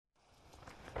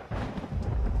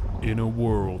In a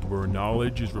world where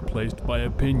knowledge is replaced by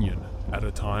opinion, at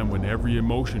a time when every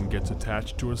emotion gets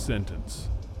attached to a sentence,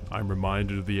 I'm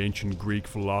reminded of the ancient Greek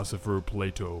philosopher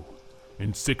Plato. In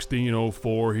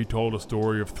 1604, he told a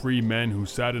story of three men who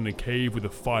sat in a cave with a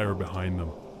fire behind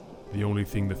them. The only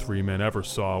thing the three men ever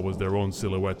saw was their own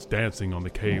silhouettes dancing on the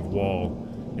cave wall.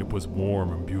 It was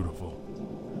warm and beautiful.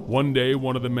 One day,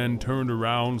 one of the men turned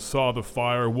around, saw the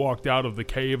fire, walked out of the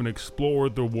cave, and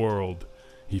explored the world.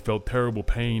 He felt terrible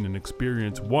pain and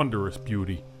experienced wondrous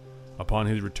beauty. Upon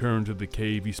his return to the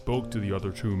cave, he spoke to the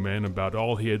other two men about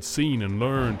all he had seen and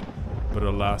learned, but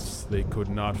alas, they could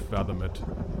not fathom it.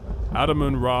 Adam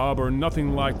and Rob are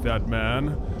nothing like that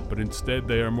man, but instead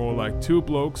they are more like two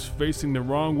blokes facing the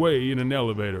wrong way in an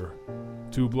elevator.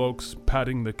 Two blokes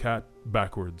patting the cat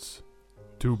backwards.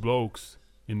 Two blokes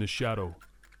in the shadow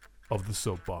of the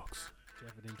soapbox.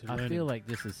 I feel like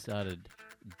this has started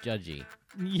judgy.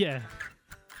 Yeah.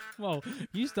 Well,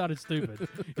 you started stupid,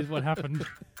 is what happened.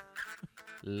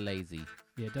 Lazy.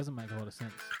 Yeah, it doesn't make a lot of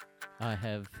sense. I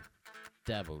have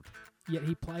dabbled. Yet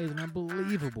he plays an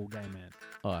unbelievable game, man.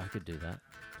 Oh, I could do that.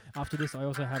 After this, I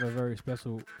also have a very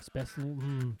special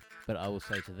specimen. But I will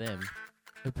say to them,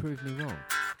 who proved me wrong.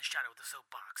 The shadow of the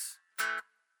soapbox.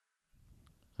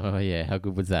 Oh yeah, how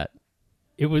good was that?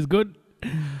 It was good.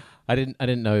 I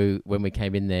didn't know when we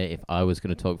came in there if I was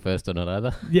going to talk first or not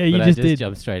either. Yeah, you but just I just did.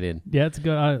 jumped straight in. Yeah, it's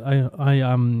good.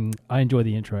 I enjoyed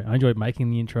the intro. I enjoyed making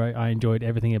the intro. I enjoyed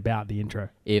everything about the intro.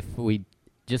 If we,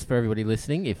 just for everybody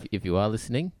listening, if you are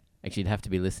listening, actually you'd have to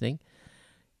be listening.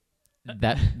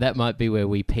 That might be where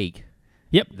we peak.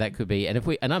 Yep. That could be,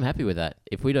 and I'm happy with that.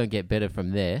 If we don't get better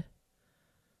from there,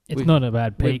 It's not a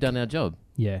bad peak. we've done our job.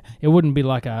 Yeah, it wouldn't be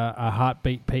like a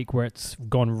heartbeat peak where it's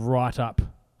gone right up.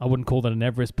 I wouldn't call that an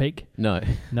Everest peak. No.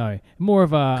 No, more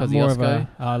of a Kosciuszko?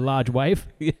 large wave.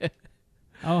 Yeah.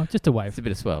 Oh, just a wave. It's a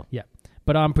bit of swell.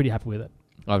 But I'm pretty happy with it.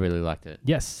 I really liked it.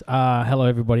 Yes. Hello,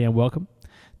 everybody, and welcome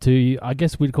to, I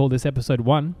guess we'd call this episode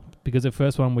 1, because the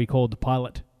first one we called the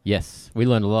pilot. Yes, we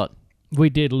learned a lot. We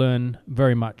did learn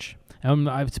very much.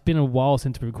 It's been a while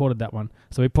since we recorded that one,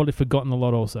 so we've probably forgotten a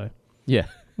lot also. Yeah.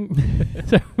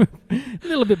 So, a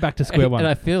little bit back to square one. And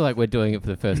I feel like we're doing it for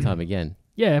the first time again.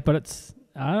 Yeah, but it's...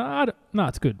 no,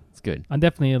 it's good. It's good. I'm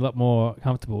definitely a lot more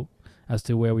comfortable as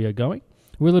to where we are going.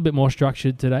 We're a little bit more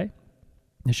structured today.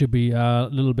 There should be a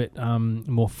little bit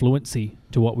more fluency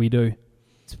to what we do.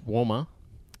 It's warmer.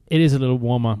 It is a little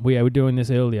warmer. We were doing this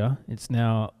earlier. It's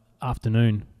now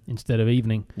afternoon instead of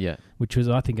evening, Yeah. which was,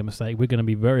 I think, a mistake. We're going to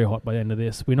be very hot by the end of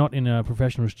this. We're not in a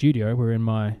professional studio. We're in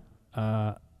my,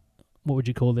 what would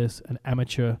you call this? An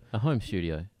amateur A home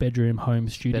studio. bedroom home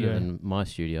studio. Better than my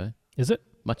studio. Is it?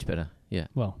 Much better. Yeah.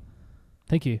 Well,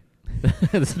 thank you.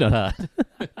 It's not hard.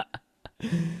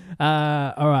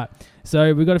 All right.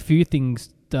 So we've got a few things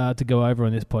to go over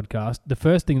on this podcast. The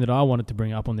first thing that I wanted to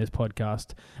bring up on this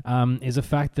podcast is the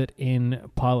fact that in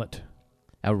Pilot,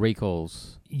 Our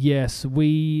recalls. yes,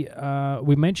 we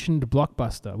mentioned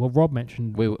Blockbuster. Well, Rob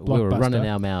mentioned We Blockbuster. were running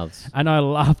our mouths. And I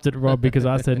laughed at Rob because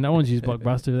I said, no one's used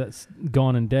Blockbuster, that's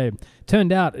gone and dead.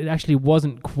 Turned out it actually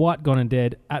wasn't quite gone and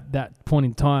dead at that point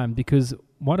in time, because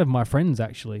one of my friends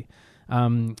actually,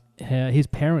 his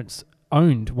parents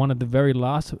owned one of the very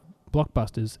last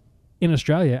Blockbusters in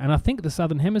Australia, and I think the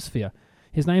Southern Hemisphere.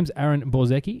 His name's Aaron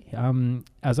Borzecki.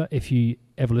 Azza, if you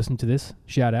ever listen to this,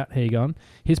 shout out, how you going?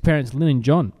 His parents, Lynn and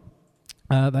John,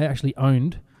 they actually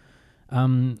owned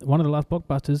one of the last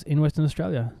Blockbusters in Western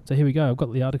Australia. So here we go. I've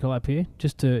got the article up here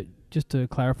just to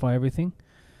clarify everything.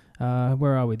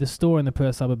 Where are we? The store in the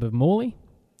Perth suburb of Morley.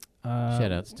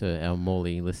 Shout outs to our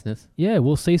Morley listeners. Yeah,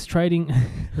 we'll cease trading.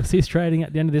 We'll cease trading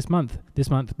at the end of this month. This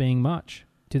month being March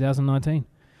 2019.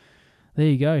 There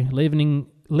you go.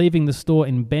 Leaving the store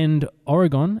in Bend,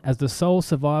 Oregon, as the sole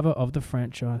survivor of the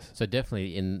franchise. So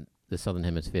definitely in the Southern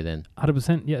Hemisphere then.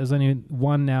 100%. Yeah, there's only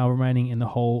one now remaining in the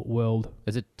whole world.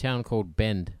 There's a town called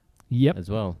Bend Yep. as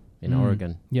well in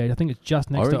Oregon. Yeah, I think it's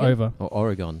just next Oregon to Over. Or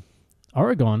Oregon?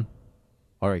 Oregon.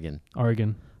 Oregon.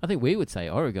 I think we would say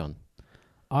Oregon.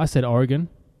 I said Oregon.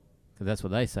 Because that's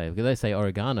what they say. Because they say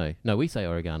oregano. No, we say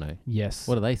oregano. Yes.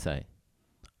 What do they say?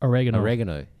 Oregano.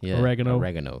 Oregano. Yeah. Oregano.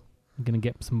 Oregano. I'm going to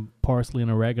get some parsley and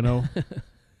oregano.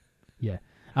 Yeah.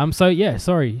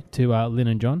 Sorry to Lynn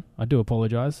and John. I do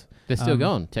apologise. They're still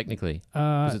gone, technically.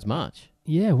 Because it's March.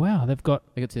 Yeah, wow. They've got...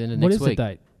 They got to the end of What next is the week.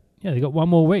 date? Yeah, they've got one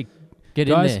more week. Get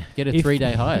Guys, in there. Get a if-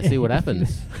 3-day hire. See what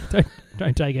happens.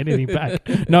 Don't take anything back.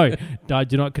 No, I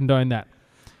do not condone that.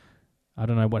 I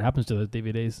don't know what happens to those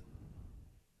DVDs.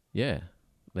 Yeah.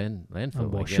 Landfill, Oh,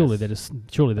 well, I guess.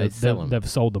 surely They sell 'em. they've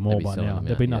sold them all They'd be by selling now. them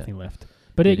There'll out, be yeah. nothing left.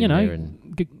 But get you in know, there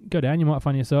and go down. You might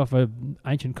find yourself a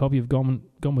ancient copy of Gone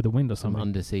with the Wind or some something.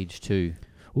 Under Siege 2.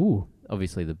 Ooh,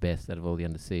 Obviously the best out of all the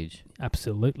Under Siege.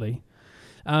 absolutely.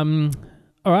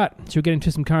 All right, should we get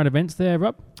into some current events there,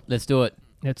 Rob? Let's do it.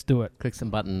 Let's do it. Click some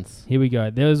buttons. Here we go.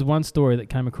 There was one story that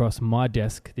came across my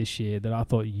desk this year that I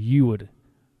thought you would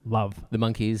love. The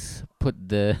monkeys put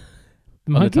the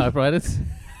The on monkey? the typewriters.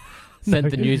 Sent No.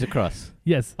 the news across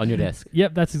Yes. on your desk.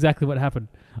 Yep, that's exactly what happened.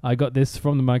 I got this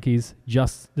from the Monkeys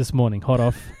just this morning, hot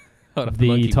off Out of the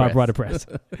monkey typewriter press.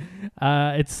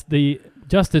 It's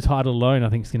just the title alone I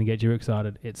think is going to get you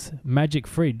excited. It's Magic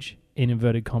Fridge, in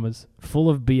inverted commas, full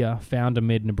of beer found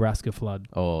amid Nebraska flood.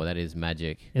 Oh, that is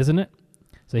magic. Isn't it?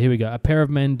 So here we go. A pair of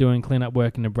men doing cleanup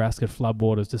work in Nebraska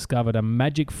floodwaters discovered a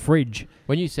magic fridge,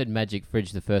 When you said magic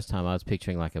fridge the first time, I was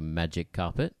picturing like a magic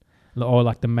carpet. or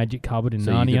like the magic cupboard in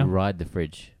So you Narnia. could ride the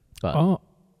fridge. But Oh,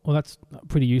 well, that's a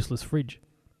pretty useless fridge.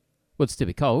 would still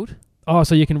be cold. Oh,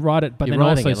 so you can ride it, but You're then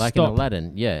riding also it like in stop.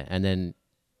 Aladdin. Yeah, and then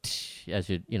as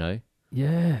you're,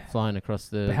 Yeah. flying across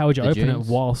the But how would you the open dunes.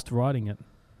 it whilst riding it?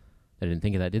 They didn't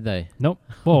think of that, did they? Nope.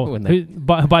 Well, When they-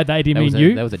 by they do you That mean was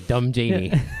you? that was a dumb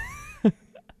genie.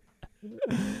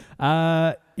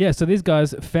 Yeah, so these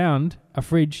guys found a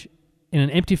fridge in an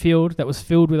empty field that was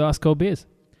filled with ice cold beers.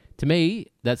 To me,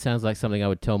 that sounds like something I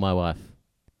would tell my wife.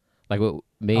 Like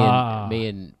me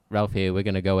and Ralph here, we're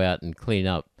going to go out and clean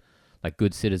up like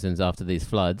good citizens after these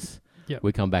floods. Yep.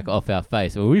 We come back off our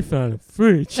face. Well, we found a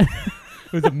fridge.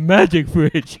 It was a magic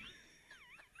fridge.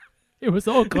 It was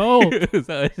all cold.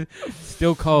 So it's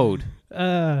still cold.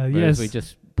 Whereas Yes. we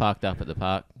just parked up at the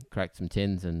park, cracked some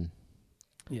tins, and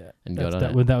Yeah. and That's, got on that,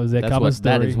 it. well, that was their That's cover what,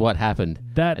 story. that is what happened.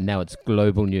 That And now it's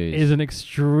global news. is an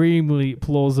extremely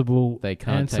plausible They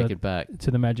can't answer take it back.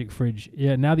 to the magic fridge.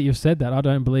 Yeah, now that you've said that, I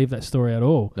don't believe that story at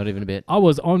all. Not even a bit. I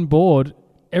was on board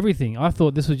everything. I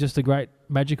thought this was just a great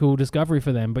magical discovery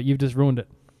for them, but you've just ruined it.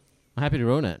 I'm happy to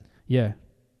ruin it. Yeah.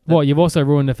 Well, you've also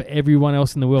ruined it for everyone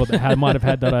else in the world that might have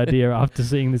had that idea after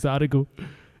seeing this article.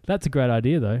 That's a great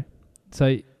idea, though.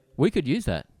 So We could use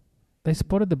that. they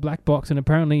spotted the black box and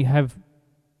apparently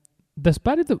they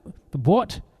spotted the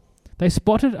what? They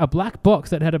spotted a black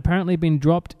box that had apparently been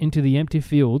dropped into the empty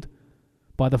field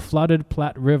by the flooded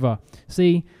Platte River.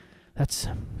 See,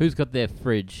 Who's got their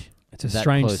fridge it's a that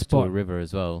strange close spot. to a river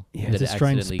as well? Yeah, that it's a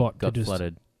strange accidentally spot to got just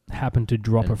flooded. Happened to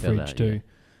drop And a fell fridge out, too.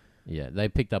 Yeah, they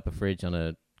picked up a fridge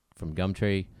from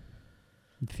Gumtree,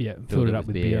 Yeah, filled it up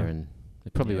with beer. and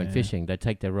they probably went Yeah. fishing. They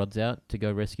take their rods out to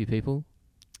go rescue people.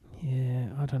 Yeah,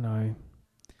 I don't know.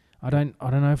 I don't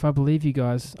know if I believe you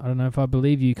guys. I don't know if I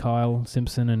believe you, Kyle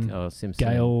Simpson and Oh, Simpson.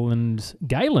 Gail and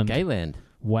Gayland. Gayland.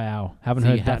 Wow, haven't So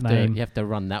heard you that have name. To, you have to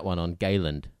run that one on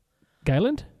Gayland,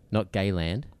 Gayland? not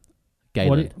Gayland. What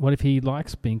Gayland. what if he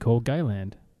likes being called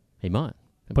Gayland? He might.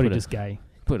 And But he put, just gay.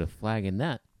 put a flag in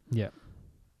that. Yeah.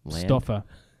 Land. Stoffer.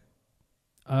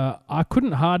 I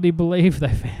couldn't hardly believe they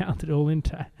found it all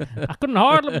intact. I couldn't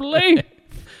hardly believe.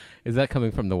 Is that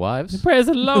coming from the wives? Praise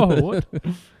the Lord.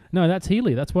 No, that's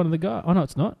Healy. That's one of the guys. Oh, no,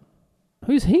 it's not.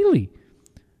 Who's Healy?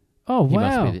 Oh, He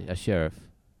wow. must be a sheriff.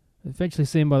 Eventually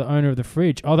seen by the owner of the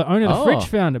fridge. Oh, the owner of the fridge Oh.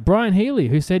 found it. Brian Healy,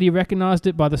 who said he recognized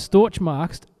it by the storch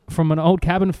marks from an old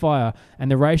cabin fire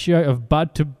and the ratio of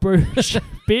bud to bruce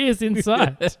beers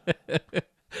inside.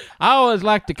 I always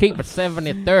like to keep it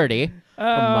 70-30 from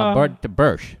my bird to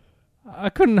birch. I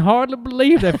couldn't hardly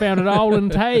believe they found it all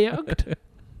intact.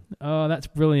 Oh, that's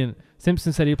brilliant.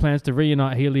 Simpson said he plans to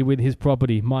reunite Healy with his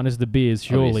property, minus the beers,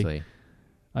 surely. Obviously.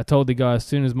 I told the guy as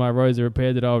soon as my roads are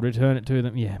repaired that I would return it to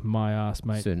them. Yeah, my ass, As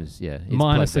mate. soon as, yeah. he's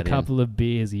Minus a plugged that in. couple of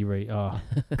beers he Oh,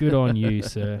 good on you,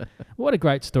 sir. What a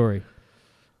great story.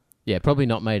 Yeah, probably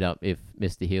not made up if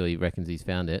Mr. Healy reckons he's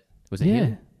found it. Was it Yeah,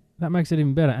 Healy? that makes it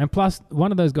even better. And plus,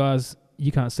 one of those guys,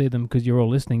 you can't see them because you're all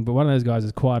listening, but one of those guys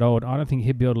is quite old. I don't think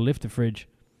he'd be able to lift a fridge.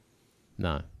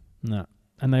 No. No.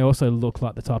 And they also look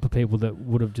like the type of people that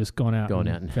would have just gone out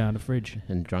and found a fridge.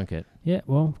 And drunk it. Yeah,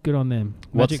 well, good on them.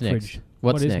 What's Magic next? fridge.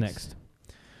 What's What is next? next?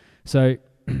 So,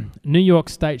 New York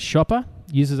State shopper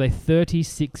uses a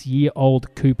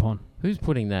 36-year-old coupon. Who's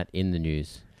putting that in the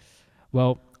news?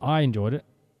 Well, I enjoyed it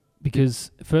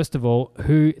because, first of all,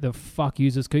 who the fuck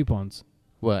uses coupons?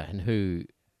 Well, and who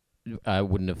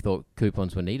wouldn't have thought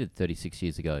coupons were needed 36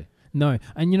 years ago? No.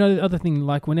 And you know the other thing,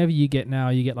 like whenever you get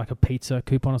like a pizza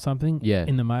coupon or something Yeah.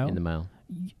 in the mail. In the mail.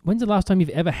 When's the last time you've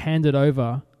ever handed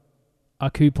over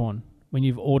a coupon when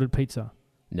you've ordered pizza?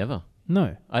 Never.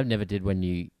 No. I never did when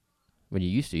you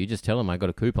used to. You just tell them I got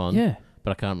a coupon. Yeah.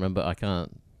 But I can't remember. I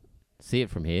can't see it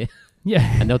from here. Yeah.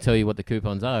 And they'll tell you what the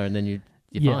coupons are, and then you're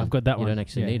yeah, fine. I've got that you one. don't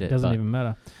actually need it. Doesn't but even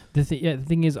matter. The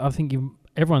thing is, I think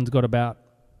everyone's got about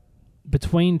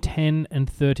between 10 and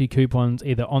 30 coupons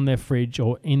either on their fridge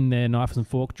or in their knives and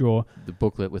fork drawer. The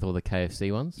booklet with all the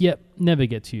KFC ones? Yep, never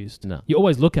gets used. No. You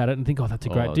always look at it and think, oh, that's a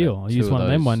great deal. I'll use one of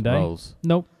them one day. Rolls.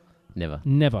 Nope.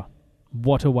 Never.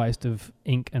 What a waste of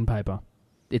ink and paper.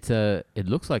 It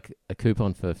looks like a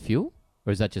coupon for fuel,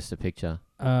 or is that just a picture?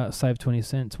 Save 20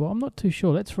 cents. Well, I'm not too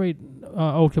sure. Let's read.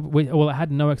 Well, it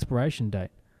had no expiration date.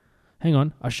 Hang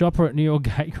on. A shopper at New York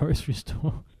Gate grocery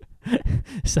store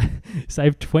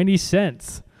saved 20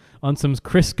 cents on some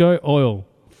Crisco oil.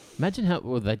 Imagine how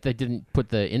they didn't put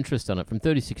the interest on it. From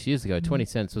 36 years ago, 20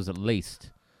 cents was at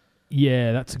least.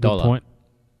 Yeah, that's a good $1. point.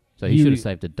 So he should have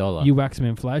saved $1. You whack some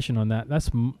inflation on that.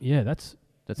 That's more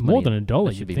money, than $1.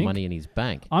 That should be money in his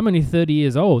bank. I'm only 30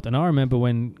 years old, and I remember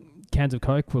when cans of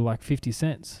Coke were like 50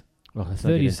 cents. Oh, let's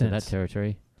 30 not get into cents. that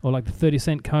territory. Or like the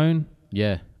 30-cent cone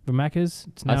Yeah. for Macca's.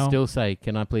 It's now, I still say,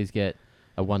 can I please get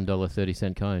a $1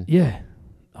 30-cent cone? Yeah.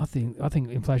 I think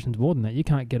inflation's more than that. You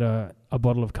can't get a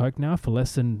bottle of Coke now for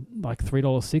less than like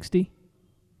 $3.60.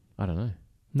 I don't know.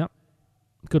 Nope.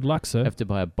 Good luck, sir. I have to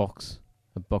buy a box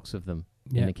of them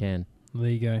in a can. There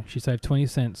you go. She saved 20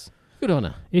 cents. Good on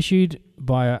her. Issued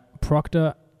by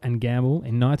Procter & Gamble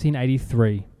in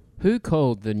 1983. Who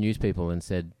called the news people and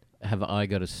said, have I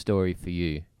got a story for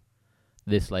you?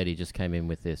 This lady just came in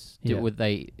with this. Yeah. Were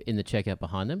they in the checkout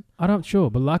behind them? I'm not sure,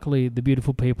 but luckily the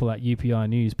beautiful people at UPI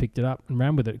News picked it up and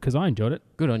ran with it because I enjoyed it.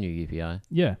 Good on you, UPI.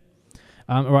 Yeah.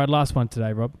 All right, last one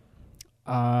today, Rob.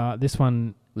 This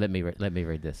one... Let me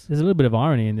read this. There's a little bit of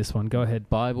irony in this one. Go ahead.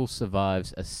 Bible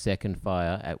survives a second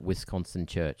fire at Wisconsin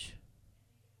church.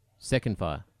 Second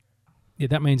fire. Yeah,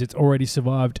 that means it's already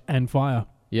survived and fire.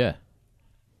 Yeah.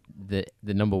 The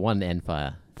number one and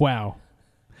fire. Wow.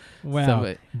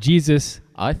 So, Jesus.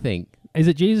 I think... Is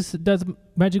it Jesus that does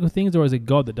magical things or is it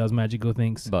God that does magical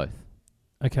things? Both.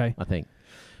 Okay. I think.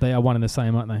 They are one and the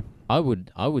same, aren't they? I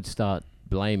would start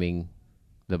blaming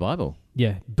the Bible.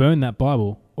 Yeah. Burn that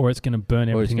Bible or it's going to burn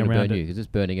everything around it. Or it's going to burn you it. because it's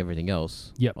burning everything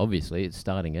else. Yep. Obviously, it's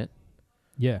starting it.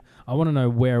 Yeah. I want to know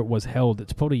where it was held.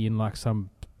 It's probably in like some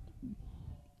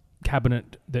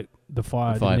cabinet that the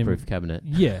fire... Fireproof cabinet.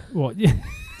 Yeah. Well, yeah.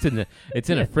 It's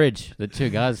in a fridge that two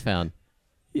guys found.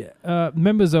 Yeah.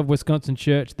 Members of Wisconsin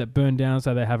church that burned down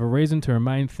so they have a reason to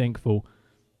remain thankful.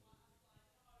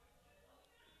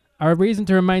 A reason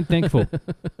to remain thankful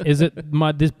is that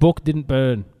this book didn't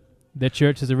burn. Their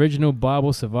church's original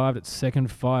Bible survived its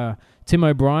second fire. Tim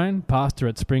O'Brien, pastor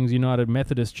at Springs United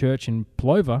Methodist Church in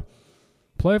Plover.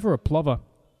 Plover or Plover?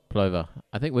 Plover.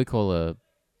 I think we call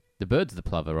the bird's the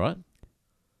plover, right?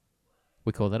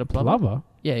 We call that a plover? Plover?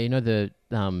 Yeah, you know the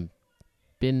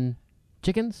bin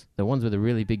chickens? The ones with the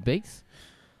really big beaks?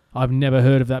 I've never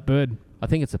heard of that bird. I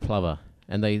think it's a plover.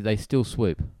 And they still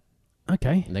swoop.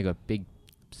 Okay. And they got big,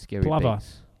 scary Plover.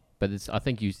 beaks. But I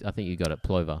think you got it,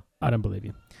 plover. I don't believe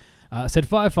you. Said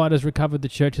firefighters recovered the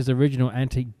church's original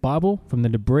antique Bible from the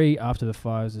debris after the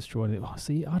fires destroyed it. Oh,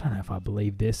 see, I don't know if I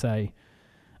believe this.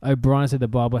 O'Brien said the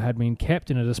Bible had been kept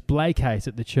in a display case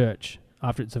at the church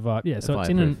after it survived. Yeah, so it's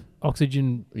in an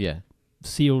oxygen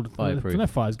sealed... Fireproof. No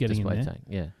fire's getting in display there. tank.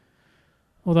 Yeah.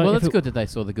 Although Well, that's good that they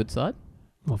saw the good side.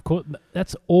 Well, of course,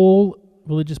 that's all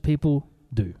religious people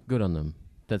do. Good on them.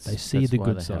 They see the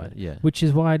good side. Yeah. Which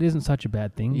is why it isn't such a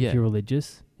bad thing Yeah. if you're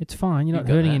religious. It's fine. You're You not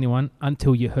got hurting that. anyone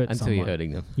until you hurt Until someone. you're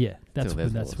hurting them. Yeah, that's Till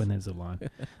there's when wars. there's a line.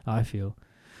 I feel.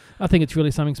 I think it's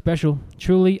really something special.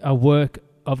 Truly a work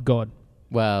of God.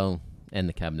 Well, and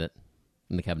the cabinet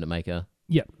maker.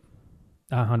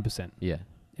 100%. Yeah.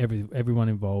 Everyone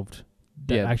involved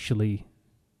that Yeah. actually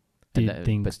And did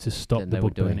things to stop Then the they were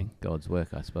book doing burning. God's work,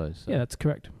 I suppose. So. Yeah, that's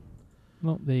correct.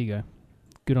 Well, there you go.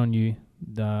 Good on you.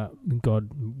 God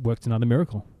worked another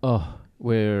miracle. Oh,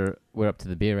 we're up to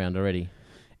the beer round already.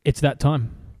 It's that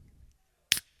time.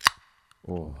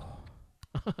 Oh.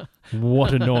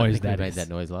 What a I noise think that we is. made that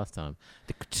noise last time.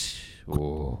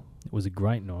 Oh. It was a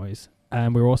great noise.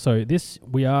 And we're also,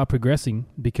 we are progressing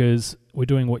because we're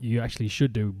doing what you actually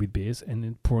should do with beers and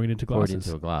then pouring it into Pour it glasses.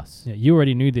 into a glass. Yeah, you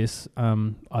already knew this.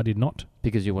 I did not.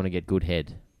 Because you want to get good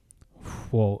head.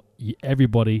 Well,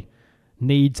 everybody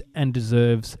needs and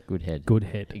deserves Good head. good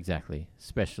head. Exactly.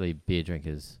 Especially beer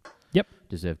drinkers. Yep.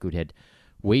 Deserve good head.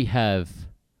 We have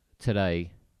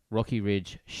today Rocky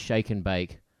Ridge Shake and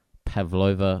Bake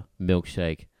Pavlova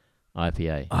Milkshake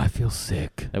IPA. I feel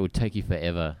sick. That would take you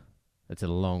forever. It's a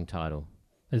long title.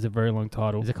 It's a very long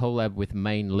title. It's a collab with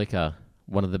Maine Liquor,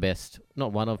 one of the best,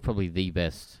 not one of, probably the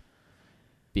best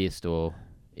beer store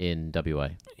in WA.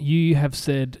 You have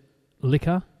said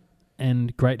liquor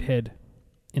and great head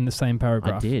in the same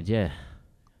paragraph. I did, yeah.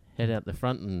 Head out the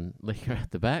front and liquor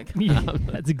out the back. Yeah,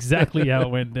 that's exactly how it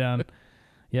went down.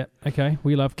 Yep. Okay.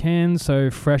 We love cans, so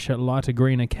fresher, lighter,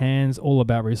 greener cans. All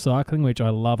about recycling, which I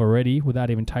love already without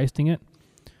even tasting it.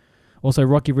 Also,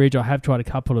 Rocky Ridge, I have tried a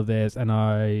couple of theirs, and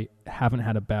I haven't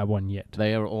had a bad one yet.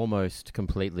 They are almost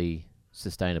completely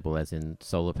sustainable, as in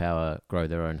solar power, grow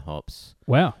their own hops,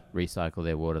 Wow. recycle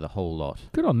their water, the whole lot.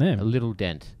 Good on A them. little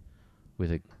dent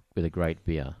with a great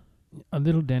beer. A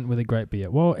little dent with a great beer.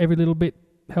 Well, every little bit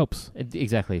helps.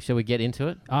 Exactly. Shall we get into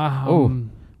it?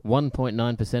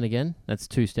 1.9% again. That's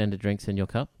 2 standard drinks in your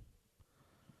cup.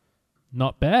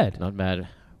 Not bad. Not bad.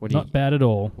 Not bad at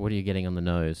all. What are you getting on the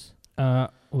nose?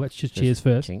 Let's just cheers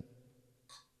first. Chink.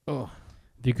 Oh,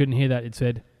 If you couldn't hear that, it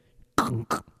said,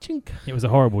 chink. it was a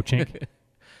horrible chink.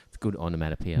 It's good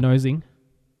onomatopoeia. Nosing.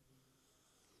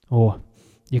 Or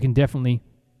you can definitely...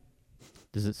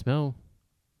 Does it smell?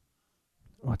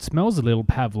 Oh, it smells a little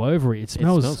Pavlova-y. It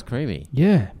smells creamy.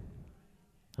 Yeah.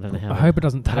 I don't know how. I hope it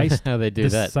doesn't taste how they do the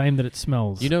that. same that it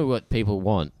smells. You know what people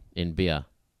want in beer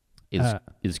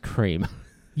is cream.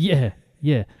 Yeah,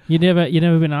 yeah. You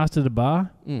never been asked at a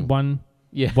bar one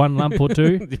lump or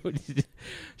two. Do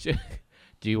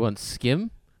you want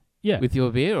skim? Yeah. With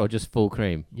your beer or just full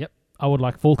cream? Yep. I would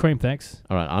like full cream, thanks.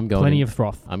 All right, I'm going. Plenty in. of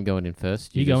froth. I'm going in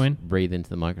first. You go just in. Breathe into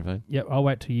the microphone. Yep. I'll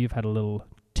wait till you've had a little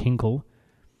tinkle.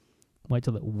 Wait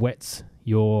till it wets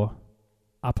your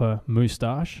upper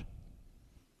moustache.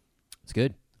 It's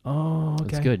good. Oh,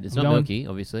 okay. It's good. It's I'm not going. milky,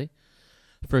 obviously.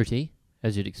 Fruity,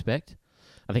 as you'd expect.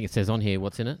 I think it says on here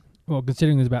what's in it. Well,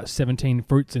 considering there's about 17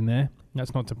 fruits in there,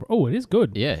 that's not... Oh, it is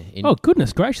good. Yeah. Oh,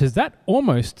 goodness gracious. That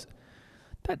almost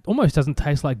doesn't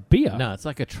taste like beer. No, it's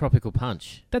like a tropical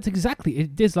punch. That's exactly...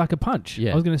 It is like a punch.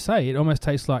 Yeah. I was going to say, it almost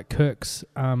tastes like Kirk's...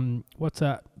 what's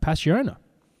that? Passiona.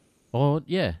 Oh,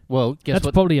 yeah. Well, guess That's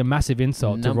what? probably a massive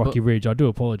insult to Rocky Ridge. I do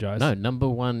apologise. No, number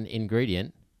one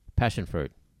ingredient, passion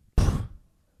fruit.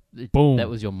 Boom. That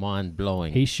was your mind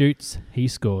blowing. He shoots, he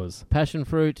scores. Passion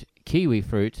fruit, kiwi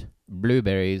fruit,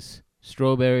 blueberries,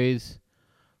 strawberries,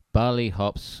 barley,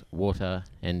 hops, water,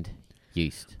 and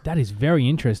yeast. That is very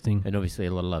interesting. And obviously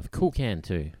a lot of love. Cool can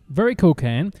too. Very cool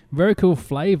can. Very cool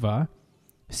flavour.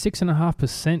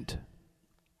 6.5%.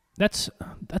 That's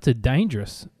a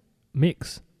dangerous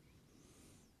mix.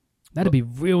 That'd be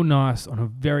real nice on a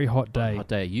very hot day. Hot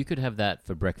day. You could have that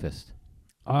for breakfast.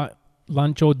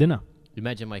 Lunch or dinner.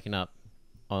 Imagine waking up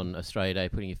on Australia Day,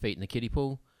 putting your feet in the kiddie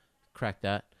pool, crack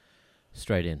that,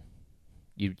 straight in.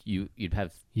 You'd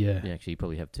have... Yeah. Actually, you'd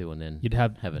probably have 2 and then You'd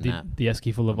have a the nap. the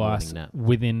esky full of A morning ice nap.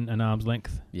 within an arm's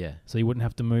length. Yeah. So you wouldn't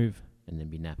have to move And then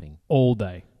be napping. all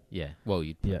day. Yeah. Well,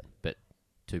 Yeah. But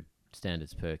 2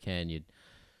 standards per can, you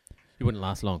wouldn't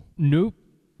last long. Nope.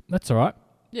 That's all right.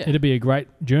 Yeah. It'd be a great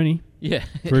journey Yeah.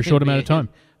 for a short amount of time.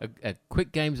 A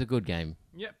quick game's a good game.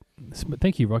 Yep.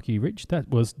 Thank you, Rocky Ridge. That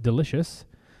was delicious.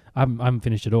 I haven't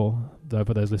finished it all, though,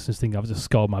 for those listeners think I've just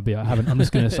sculled my beer. I haven't. I'm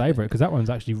just going to savour it because that one's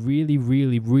actually really,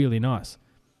 really, really nice.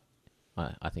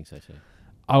 I think so too.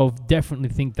 I'll definitely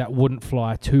think that wouldn't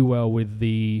fly too well with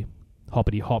the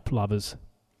hoppity hop lovers.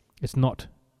 It's not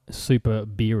super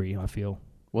beery, I feel.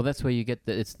 Well, that's where you get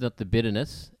it's not the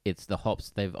bitterness, it's the hops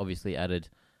they've obviously added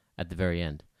at the very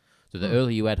end. So the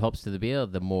earlier you add hops to the beer,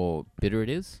 the more bitter it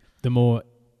is. The more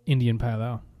Indian Pale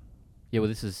Ale. Yeah, well,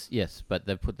 this is, yes, but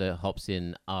they've put the hops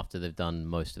in after they've done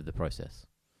most of the process.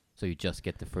 So you just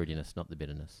get the fruitiness, not the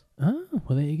bitterness. Oh,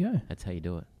 well, there you go. That's how you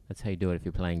do it. That's how you do it if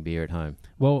you're playing beer at home.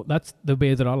 Well, that's the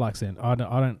beer that I like, then.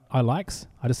 I likes.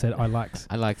 I just said I likes.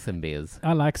 I like some beers.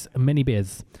 I likes many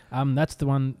beers. That's the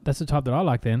one, that's the type that I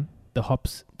like then. The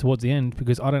hops towards the end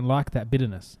because I don't like that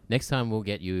bitterness. Next time we'll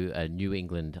get you a New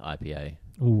England IPA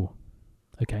Ooh.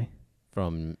 Okay.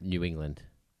 from New England.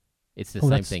 It's the Oh, same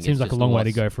that thing. seems it's like a just long way to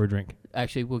lots- go for a drink.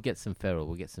 Actually, we'll get some Feral.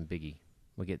 We'll get some Biggie.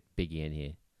 We'll get Biggie in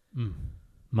here.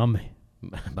 Mummy.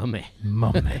 Mummy.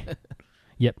 Mummy.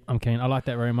 Yep, I'm keen. I like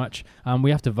that very much.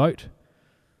 We have to vote.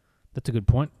 That's a good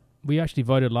point. We actually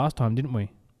voted last time, didn't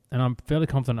we? And I'm fairly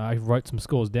confident I wrote some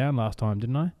scores down last time,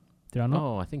 didn't I? Did I not?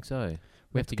 Oh, I think so.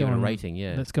 We have Let's to go give it a and- rating,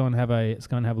 yeah. Let's go and have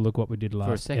a look what we did last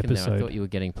For a second episode. there, I thought you were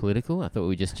getting political. I thought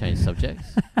we just changed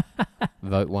subjects.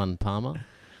 Vote one Palmer.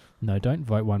 No, don't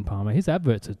vote one Palmer. His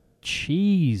adverts are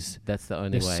cheese. That's the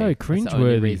only They're way. so That's the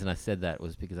only cringeworthy. reason I said that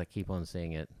was because I keep on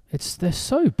seeing it. They're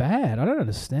so bad. I don't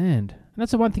understand. And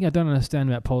that's the one thing I don't understand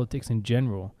about politics in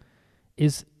general,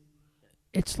 is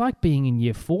it's like being in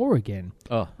year 4 again.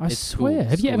 Oh, I it's swear.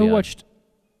 Have you ever schoolyard. watched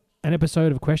an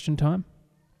episode of Question Time?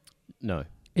 No.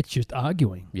 It's just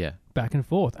arguing Yeah. back and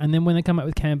forth. And then when they come up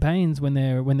with campaigns, when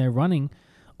they're running,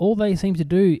 all they seem to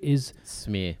do is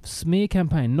smear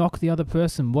campaign, knock the other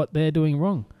person what they're doing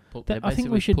wrong. They're I think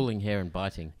we basically should pulling hair and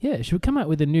biting. Yeah, should we come out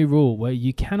with a new rule where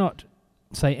you cannot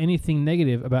say anything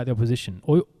negative about the opposition,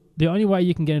 or the only way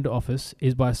you can get into office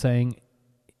is by saying,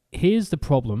 here's the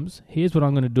problems, here's what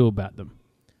I'm going to do about them.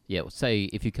 Yeah, well, say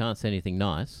if you can't say anything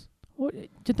nice. What,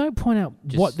 just don't point out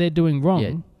Just- what they're doing wrong. yeah,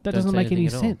 that don't doesn't say make any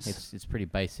anything at all. sense. It's pretty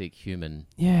basic human.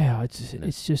 Yeah,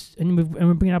 it's just, and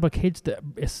we're bringing up our kids that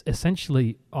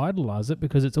essentially idolize it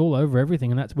because it's all over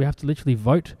everything, and that's we have to literally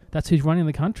vote. That's who's running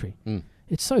the country. Mm.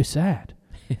 It's so sad.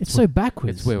 It's so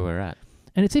backwards. It's where we're at.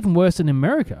 And it's even worse in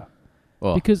America.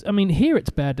 Oh, Because I mean, here it's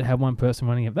bad to have one person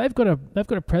running it. They've got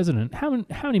a president. How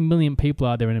many million people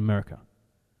are there in America?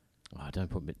 don't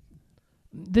put me.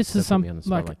 This Don't is put some me on the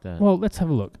spot like that. Well, let's have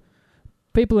a look.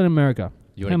 People in America.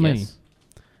 You how want to many? guess?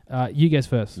 You guess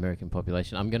first. American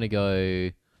population. I'm gonna go.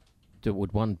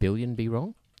 Would 1 billion be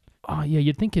wrong? Oh yeah,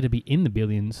 you'd think it'd be in the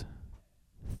billions.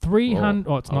 300.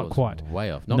 Oh, it's I not was quite.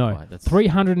 Way off. Not No, quite. That's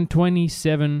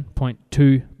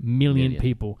 327.2 million Million.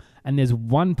 people, and there's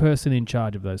one person in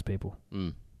charge of those people.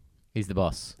 He's the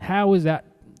boss. How is that?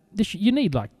 You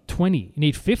need like 20. You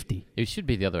need 50. It should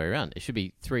be the other way around. It should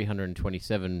be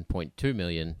 327.2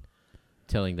 million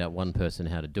telling that one person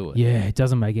how to do it. Yeah, it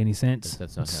doesn't make any sense.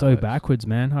 That's not It's how so it works. backwards,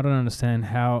 man. I don't understand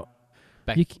how.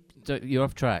 Back, You so you're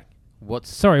off track.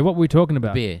 What's Sorry, what were we talking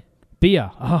about? beer?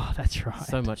 Beer. Oh, that's right.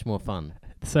 So much more fun.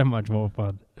 So much more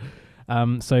fun.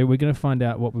 So we're going to find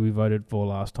out what we voted for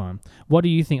last time. What do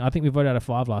you think? I think we voted out of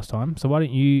 5 last time. So why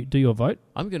don't you do your vote?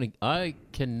 I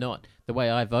cannot. The way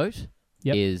I vote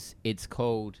Yep. is it's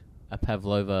called a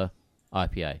Pavlova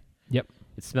IPA. Yep.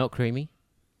 It smelled creamy.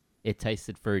 It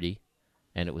tasted fruity.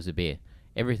 And it was a beer.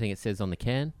 Everything it says on the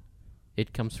can,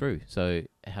 it comes through. So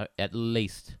at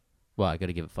least, well, I got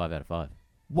to give it 5 out of 5.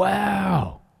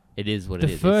 Wow. It is what The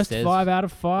it is. first It says, 5 out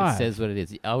of 5. It says what it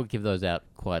is. I would give those out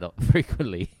quite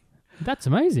frequently. That's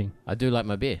amazing. I do like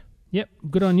my beer. Yep.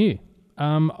 Good on you.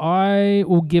 I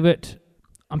will give it.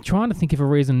 I'm trying to think of a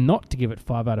reason not to give it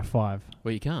 5 out of 5.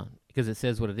 Well, you can't because it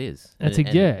says what it is. It's And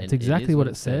it's exactly is what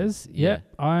it says. Yeah.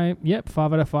 Yep.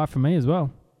 5 out of 5 for me as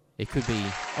well. It could be.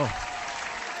 Oh,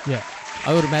 Yeah.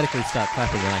 I automatically start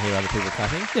clapping when I hear other people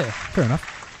clapping. Yeah. Fair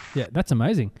enough. Yeah, that's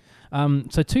amazing.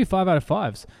 So 2 5 out of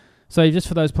 5s. So just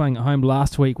for those playing at home,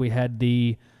 last week we had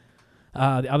the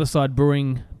Other Side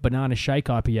Brewing Banana Shake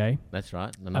IPA. That's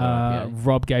right. Another IPA.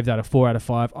 Rob gave that a 4 out of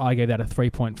 5. I gave that a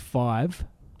 3.5.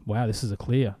 Wow, this is a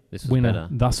clear This was winner better.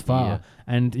 thus far. Yeah.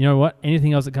 And you know what?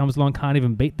 Anything else that comes along can't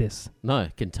even beat this. No,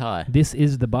 can tie. This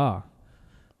is the bar.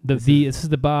 This is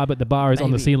the bar, but the bar is on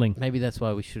the ceiling. Maybe that's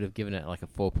why we should have given it like a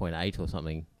 4.8 or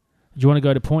something. Do you want to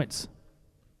go to points?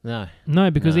 No. No,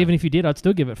 because No. even if you did, I'd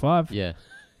still give it 5. Yeah.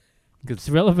 It's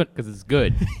relevant. Because it's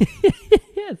good.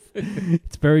 Yes.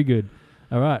 It's very good.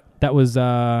 All right. That was...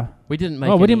 We didn't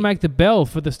make we didn't any- make the bell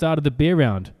for the start of the beer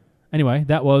round. Anyway,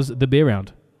 that was the beer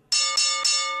round.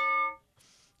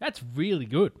 That's really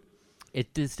good.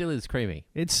 Still is creamy.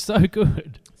 It's so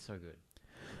good. So good.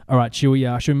 All right, should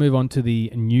we move on to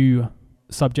the new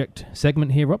subject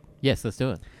segment here, Rob? Yes, let's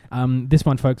do it. This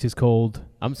one, folks, is called...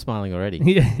 I'm smiling already.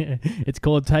 Yeah, it's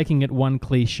called Taking It One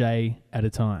Cliche at a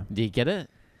Time. Do you get it?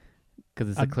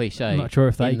 Because it's a cliche. I'm not sure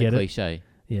if they in the get it. cliche.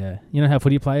 Yeah. You know how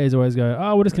footy players always go,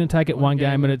 oh, we're just going to take it one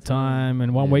game at a time. time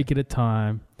and one Yeah. week at a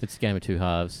time. It's a game of two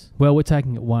halves. Well, we're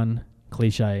taking it one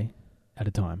cliche at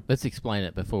a time. Let's explain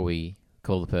it before we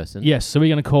call the person. Yes, so we're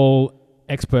going to call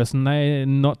X person. They're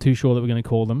not too sure that we're going to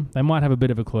call them. They might have a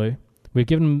bit of a clue. We've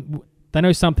given them... They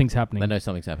know something's happening. They know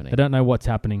something's happening. They don't know what's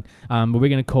happening. But we're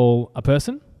going to call a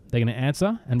person. They're going to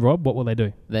answer. And Rob, what will they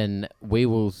do? Then we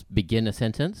will begin a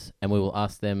sentence and we will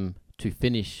ask them to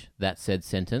finish that said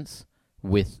sentence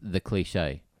with the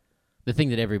cliche. The thing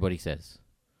that everybody says.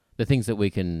 The things that we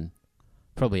can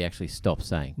probably actually stop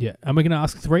saying. Yeah. And we're going to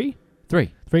ask 3?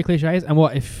 3. 3 cliches. And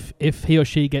what, if he or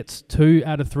she gets 2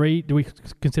 out of 3, do we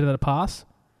consider that a pass?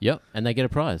 Yep. And they get a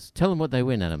prize. Tell them what they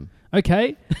win, Adam.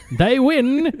 Okay. They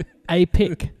win a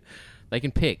pick. They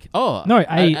can pick. Oh. No,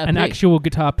 an an actual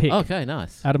guitar pick Okay,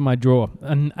 nice. out of my drawer.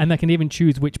 And they can even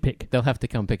choose which pick. They'll have to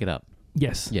come pick it up.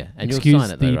 Yes. Yeah. And Excuse you'll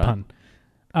sign it though, the right?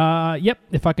 pun. Yep.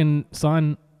 If I can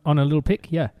sign on a little pick,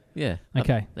 yeah. Yeah.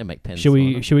 Okay. They make pens. Should on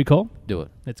we? them. Should we call? Do it.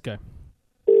 Let's go.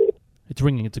 It's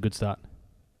ringing. It's a good start.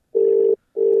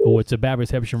 Oh, it's a bad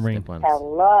reception ring. Step one.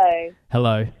 Hello.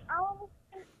 Hello.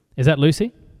 Is that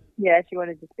Lucy? Yeah, she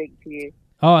wanted to speak to you.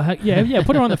 Oh, yeah.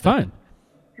 Put her on the phone.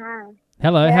 Hi.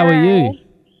 Hello. How are you?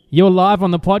 You're live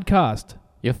on the podcast.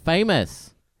 You're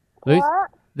famous. Lucy, What?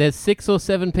 there's 6 or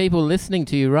 7 people listening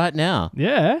to you right now.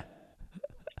 Yeah.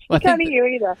 I Can't think, hear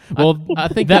you either. Well, I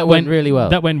think that went really well.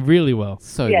 That went really well.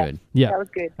 so Yeah. good. Yeah. That was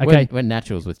good. Okay. We're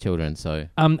naturals with children, so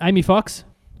Amy Fox,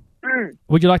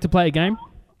 would you like to play a game?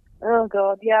 Oh,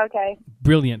 God. Yeah, okay.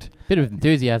 Brilliant. bit of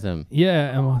enthusiasm.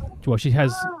 Yeah. Well, she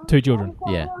has 2 children.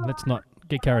 Yeah. Let's not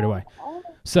get carried away.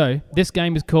 So this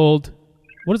game is called.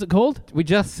 What is it called? We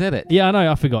just said it. Yeah, I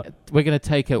know. I forgot. We're going to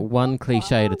take it one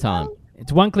cliche at a time.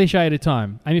 It's one cliche at a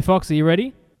time. Amy Fox, are you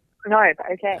ready? No,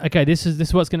 okay. Okay, this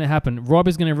is what's going to happen. Rob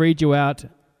is going to read you out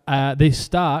the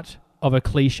start of a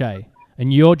cliche,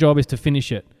 and your job is to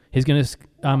finish it. He's going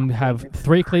to have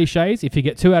 3 cliches. If you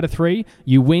get 2 out of 3,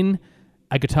 you win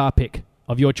a guitar pick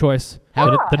of your choice.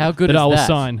 How good that is I will that?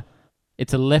 sign.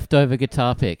 It's a leftover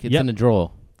guitar pick. It's Yep. in a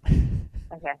drawer. Okay.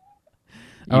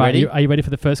 You All right, ready? are you ready for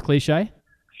the first cliche?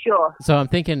 Sure. So I'm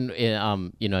thinking,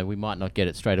 we might not get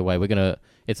it straight away.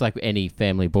 It's like any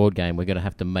family board game. We're gonna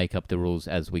have to make up the rules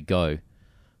as we go.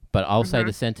 But I'll say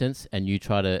the sentence, and you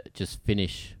try to just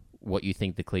finish what you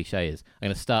think the cliche is. I'm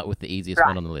gonna start with the easiest Right.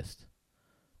 one on the list.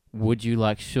 Would you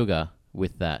like sugar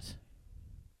with that?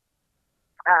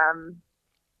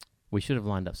 We should have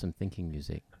lined up some thinking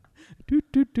music.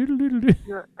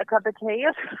 A cup of tea?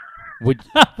 Would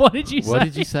What did you say? what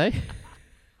did you say?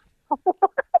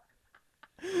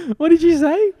 What did you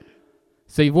say?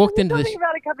 So you've walked into Something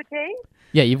about a cup of tea?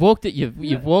 Yeah, you've walked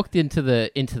into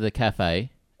the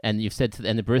cafe, and you've said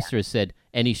and the barista has said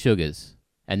any sugars,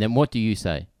 and then what do you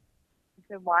say?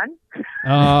 So 1.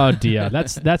 Oh dear,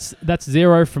 that's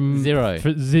 0 from Zero.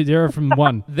 0 from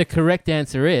 1. The correct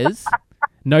answer is.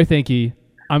 No, thank you.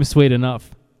 I'm sweet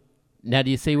enough. Now,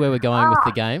 do you see where we're going with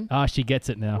the game? Ah, she gets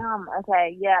it now.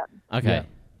 Okay, yeah. Okay, Yeah.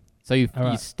 so you All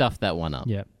right. stuffed that one up.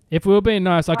 Yeah. If we were being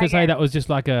nice, I could say Okay. that was just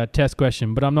like a test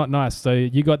question, but I'm not nice, so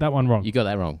you got that one wrong. You got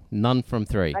that wrong. None from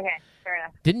 3. Okay, fair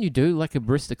enough. Didn't you do like a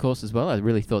barista course as well? I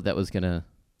really thought that was gonna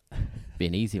be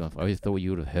an easy one. I always thought you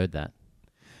would have heard that.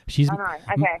 She's I know.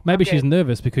 Okay. maybe I'm she's good.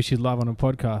 nervous because she's live on a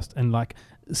podcast and like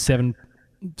seven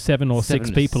or 6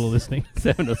 Seven people are listening.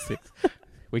 7 or 6.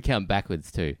 We count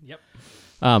backwards too. Yep.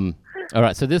 All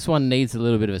right. So this one needs a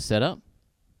little bit of a setup.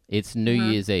 It's New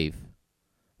Year's Eve.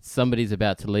 Somebody's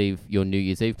about to leave your New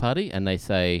Year's Eve party, and they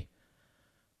say,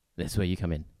 "That's where you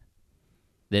come in."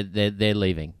 They're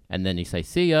leaving, and then you say,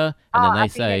 "See ya," and then they happy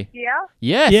say, next year?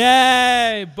 "Yes."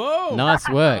 Yay! Boom! Nice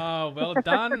work. Oh, well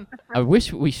done. I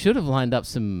wish we should have lined up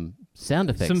some sound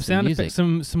effects, Some sound music,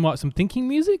 effects, some what? Some thinking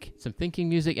music? some thinking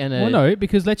music, and a Well, no,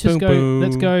 because let's just boom, go. boom.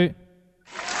 Let's go.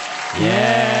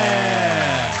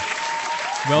 Yeah.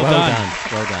 Well done.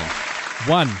 Well done.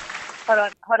 One.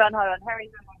 Hold on. Harry's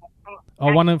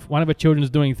Oh, one of her children's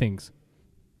doing things.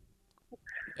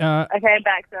 Okay,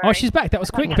 back, sorry. Oh, she's back. That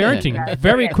was quick Yeah. parenting.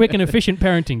 Very quick and efficient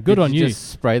parenting. Good Did on you. Just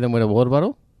spray them with a water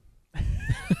bottle.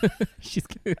 She's.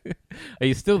 Are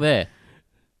you still there?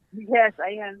 Yes,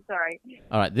 I am, sorry.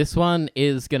 All right, this one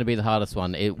is going to be the hardest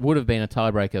one. It would have been a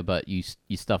tiebreaker, but you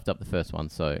stuffed up the first one.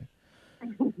 So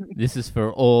this is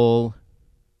for all.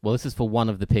 Well, this is for one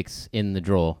of the picks in the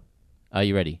draw. Are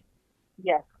you ready?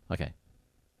 Yes. Okay.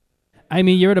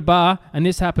 Amy, you're at a bar and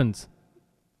this happens.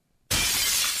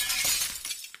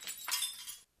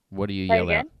 What do you Say yell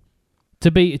again?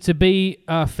 To be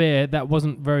fair, that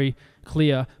wasn't very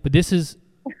clear. But this is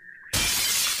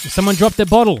someone dropped their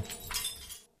bottle.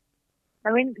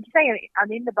 I mean, you say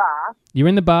I'm in the bar. You're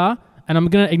in the bar, and I'm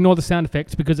gonna ignore the sound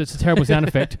effects because it's a terrible sound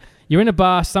effect. You're in a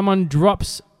bar. Someone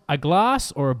drops a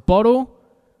glass or a bottle.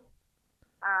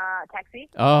 Taxi?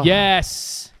 Oh,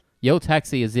 Yes. Yell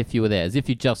taxi as if you were there, as if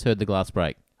you just heard the glass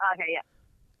break. Okay, yeah.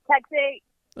 Taxi!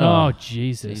 Oh,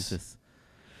 Jesus. Jesus.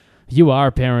 You are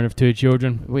a parent of 2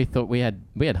 children. We thought we had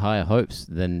higher hopes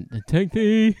than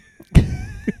taxi.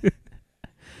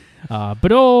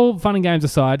 But all fun and games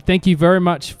aside, thank you very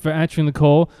much for answering the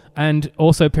call and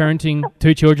also parenting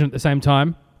 2 children at the same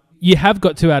time. You have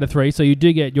got 2 out of 3, so you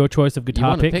do get your choice of You guitar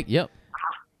want to pick. pick? Yep.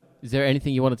 Is there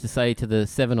anything you wanted to say to the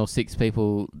 7 or 6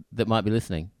 people that might be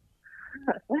listening?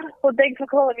 Well, thanks for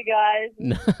calling me, guys.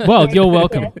 Well, you're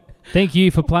welcome. Thank you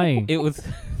for playing. It was.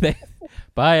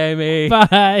 Bye, Amy.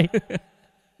 Bye.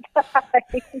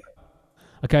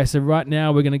 Okay, so right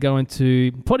now we're going to go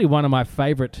into probably one of my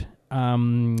favorite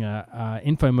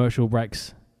infomercial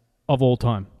breaks of all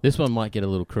time. This one might get a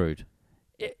little crude.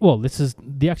 Well, this is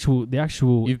the actual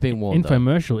You've been warned, though.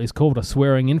 infomercial is called a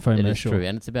swearing infomercial. It is true,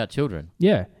 and it's about children.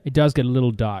 Yeah, it does get a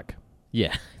little dark.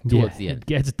 Yeah, towards Yeah, the it end.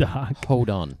 gets dark. Hold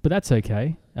on. But that's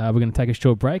okay. We're going to take a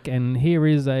short break, and here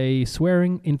is a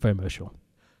swearing infomercial.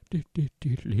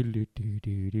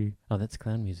 Oh, that's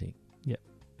clown music. Yep.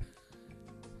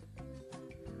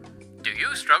 Do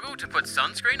you struggle to put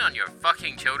sunscreen on your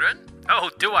fucking children? Oh,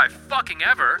 do I fucking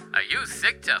ever? Are you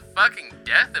sick to fucking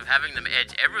death of having them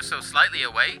edge ever so slightly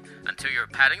away until you're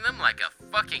patting them like a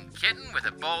fucking kitten with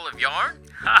a ball of yarn?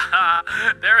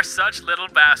 Haha, they're such little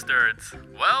bastards.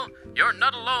 Well, you're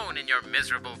not alone in your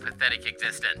miserable, pathetic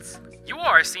existence. You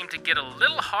seem to get a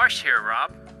little harsh here,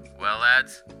 Rob. Well,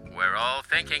 lads, we're all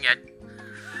thinking it.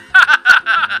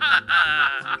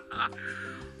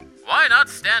 Why not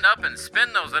stand up and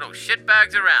spin those little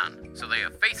shitbags around so they are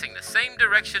facing the same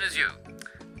direction as you?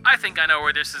 I think I know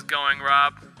where this is going,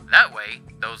 Rob. That way,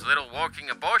 those little walking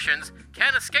abortions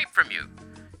can't escape from you.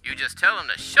 You just tell them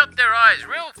to shut their eyes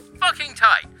real fucking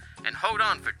tight and hold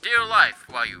on for dear life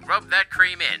while you rub that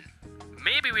cream in.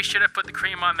 Maybe we should have put the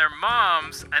cream on their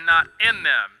moms and not in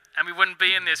them, and we wouldn't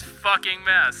be in this fucking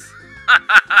mess.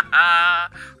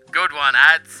 Good one,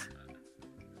 ads.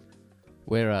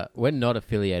 We're not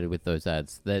affiliated with those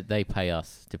ads. They pay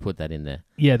us to put that in there.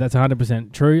 Yeah, that's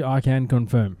 100% true. I can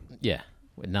confirm. Yeah,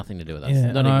 with nothing to do with us.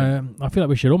 Yeah, Not even I feel like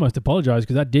we should almost apologise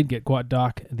because that did get quite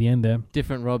dark at the end there.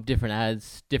 different Rob, different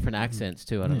ads, different accents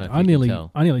too. I don't know if I you nearly, can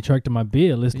tell. I nearly choked on my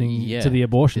beer listening to the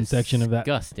abortion section of that.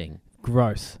 Disgusting.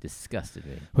 Gross. Disgusted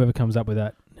me. Whoever comes up with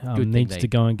that Good thing needs they- to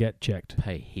go and get checked.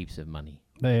 Pay heaps of money.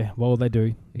 They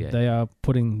do. Yeah. They are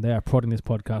prodding this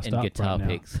podcast And up guitar right now.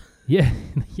 picks. Yeah,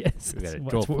 yes, We got that's a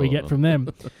drawer what full we of get them. from them.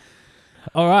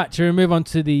 All right, shall we move on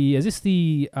to the? Is this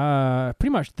the pretty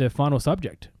much the final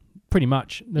subject? Pretty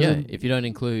much. If you don't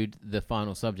include the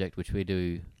final subject, which we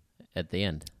do at the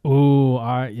end. Oh,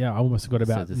 I almost forgot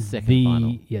So about the second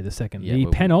final. Yeah, the second, Yeah, the we'll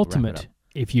wrap it penultimate, up.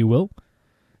 if you will.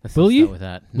 Let's Will not you? start with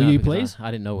that. Will No, you because please?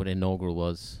 I didn't know what inaugural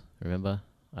was. Remember?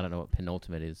 I don't know what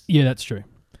penultimate is. Yeah, that's true.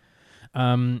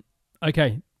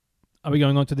 Okay, are we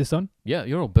going on to this one? Yeah,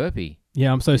 you're all burpy.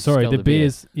 Yeah, I'm so You sorry. stole The the beer.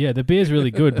 beer's the beer's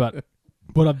really good, but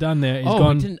what I've done there is Oh,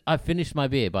 gone. I finished my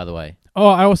beer, by the way. Oh,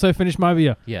 I also finished my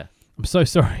beer. Yeah. I'm so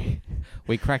sorry.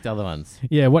 We cracked other ones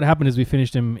Yeah, what happened is we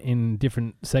finished them in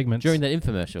different segments. during that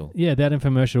infomercial. Yeah, that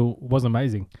infomercial was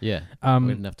amazing. Yeah. We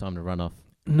didn't Um, have time to run off.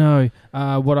 no,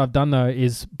 what I've done though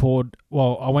is poured.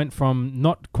 Well, I went from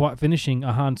not quite finishing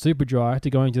a Han Super Dry to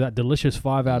going to that delicious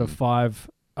 5 out of 5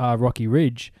 Rocky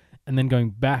Ridge, and then going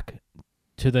back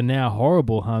to the now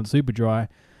horrible Han Super Dry,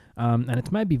 and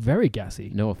it's made me very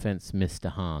gassy. No offense, Mr.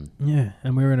 Hahn. Yeah,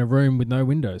 and we're in a room with no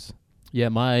windows. Yeah,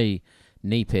 my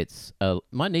knee pits are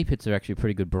actually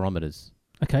pretty good barometers.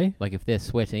 Okay. Like if they're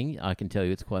sweating, I can tell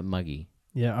you it's quite muggy.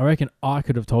 Yeah, I reckon I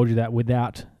could have told you that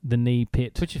without the knee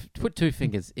pit. Put 2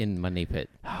 fingers in my knee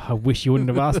pit. I wish you wouldn't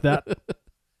have asked that.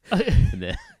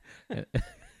 There.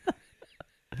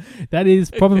 That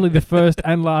is probably the first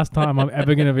and last time I'm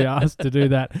ever going to be asked to do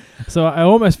that. So I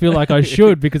almost feel like I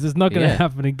should because it's not going to Yeah.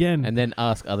 happen again. And then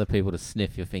ask other people to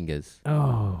sniff your fingers.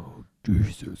 Oh,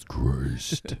 Jesus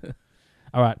Christ.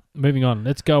 All right, moving on.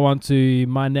 Let's go on to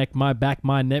my neck, my back,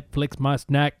 my Netflix, my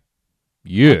snack.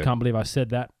 I can't believe I said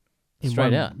that. in Straight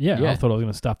one- out. Yeah, I Yeah. thought I was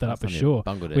going to stuff that up for Last time you sure.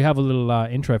 bungled it. We have a little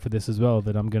intro for this as well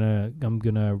that I'm gonna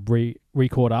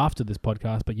record after this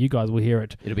podcast, but you guys will hear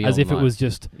it It'll be as if it online. was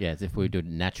just Yeah, as if we do it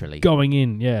naturally. going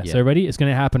in. Yeah. Yeah. So ready? It's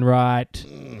going to happen right.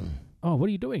 Oh, what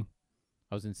are you doing?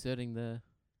 I was inserting the...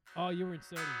 Oh, you were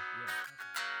inserting.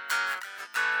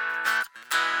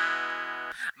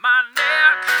 My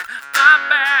neck, my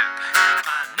back,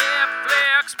 my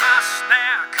Netflix, my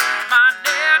snack. My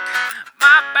neck,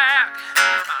 my back,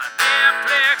 my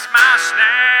Netflix, my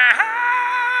snack.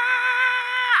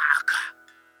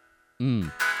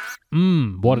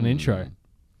 What an intro.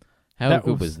 How That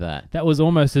good was- was that? That was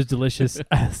almost as delicious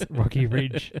as Rocky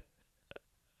Ridge.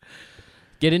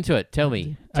 Get into it. Tell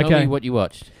me. Tell Okay. me what you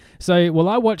watched. So, well,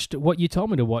 I watched what you told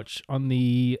me to watch on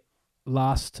the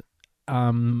last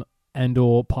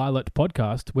and/or pilot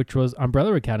podcast, which was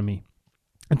Umbrella Academy.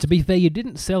 And to be fair, you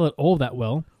didn't sell it all that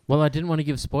well. Well, I didn't want to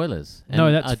give spoilers. No,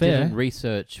 and that's I fair. didn't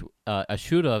research. I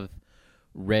should have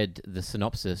read the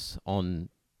synopsis on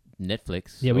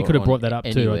Netflix. Yeah, we or could have on brought that up too.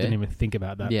 anywhere. I didn't even think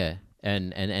about that. Yeah,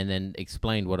 and then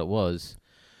explained what it was.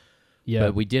 Yeah.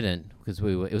 But we didn't because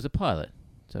it was a pilot.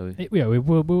 So We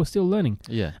were still learning.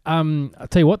 yeah, I'll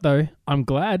tell you what, though. I'm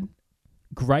glad.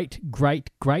 Great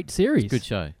series. good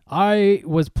show. I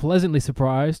was pleasantly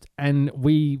surprised, and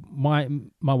my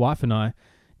wife and I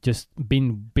just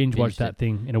binge watched Binged that it.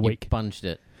 thing in a You week. bunged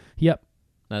it. Yep,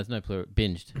 No, there's no plural.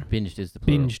 Binged. Binged is the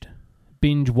plural.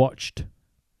 binge watched.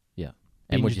 Yeah.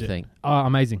 And what binged do you it. think? Oh,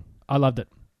 amazing! I loved it.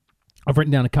 I've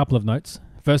written down a couple of notes.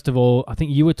 First of all, I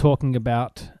think you were talking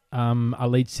about a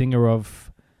lead singer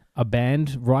of a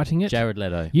band writing it. Jared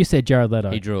Leto. You said Jared Leto.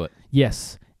 He drew it.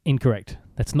 Yes, incorrect.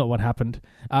 That's not what happened.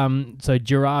 So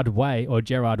Gerard Way,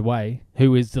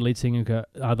 who is the lead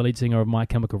singer of My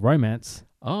Chemical Romance,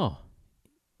 Oh,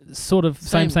 sort of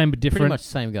same but pretty different, much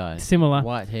same guy. similar,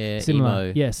 White hair, similar.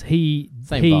 emo. Yes, he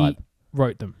Same vibe.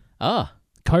 wrote them, Ah,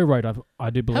 co-wrote. I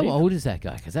do believe. how old is that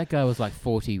guy? Because that guy was like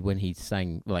 40 when he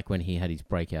sang, like when he had his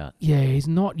breakout. Yeah, he's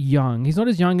not young. He's not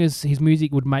as young as his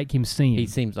music would make him seem. He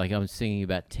seems like I'm singing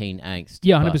about teen angst.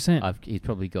 Yeah, but 100%. He's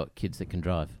probably got kids that can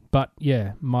drive. But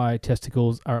yeah, my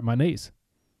testicles are at my knees.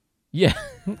 Yeah.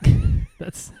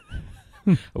 That's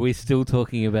Are we still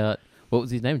talking about what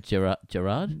was his name? Gerard?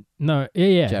 no,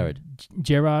 yeah. Jared.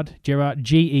 Gerard, Gerard,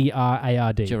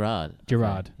 Gerard. Gerard.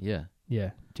 Gerard. Okay. Yeah.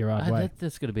 Yeah, Gerard Way.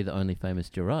 That's got to be the only famous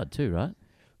Gerard too, right?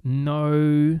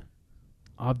 No,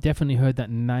 I've definitely heard that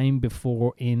name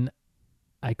before in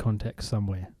a context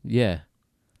somewhere. Yeah.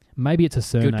 Maybe it's a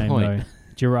surname point. though.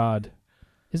 Gerard.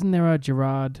 Isn't there a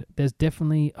Gerard? There's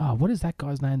definitely. Oh, what is that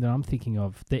guy's name that I'm thinking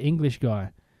of? The English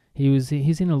guy. He's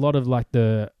in a lot of like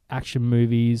the action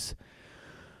movies.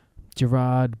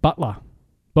 Gerard Butler.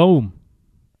 Boom.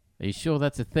 Are you sure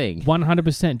that's a thing?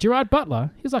 100%. Gerard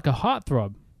Butler. He's like a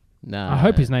heartthrob. No. I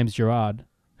hope his name's Gerard.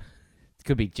 It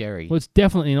could be Jerry. Well, it's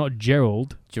definitely not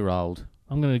Gerald. Gerald.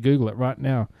 I'm going to Google it right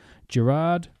now.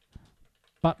 Gerard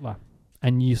Butler.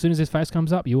 And as soon as his face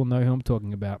comes up, you will know who I'm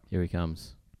talking about. Here he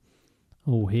comes.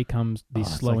 Oh, here comes the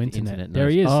it's slow like the internet. There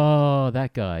he knows. is. Oh,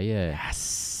 that guy, yeah.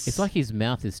 Yes. It's like his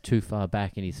mouth is too far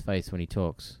back in his face when he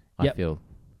talks, Yep. I feel.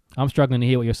 I'm struggling to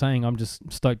hear what you're saying. I'm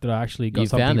just stoked that I actually got You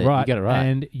something found it. You right. got it right.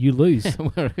 And you lose.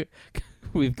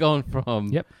 We've gone from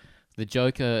Yep. the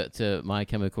Joker to My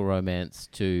Chemical Romance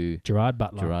to Gerard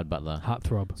Butler. Gerard Butler.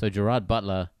 Heartthrob. So Gerard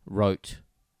Butler wrote,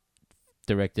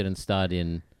 directed and starred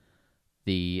in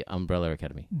The Umbrella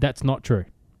Academy. That's not true.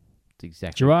 It's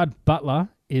exactly. Gerard Butler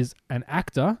is an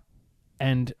actor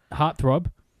and heartthrob.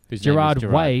 Whose name is Gerard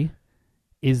Way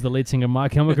is the lead singer of My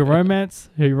Chemical Romance,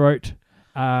 who wrote,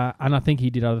 and I think he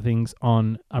did other things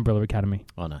on Umbrella Academy,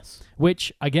 On us.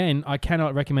 which, again, I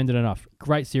cannot recommend it enough.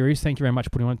 Great series. Thank you very much for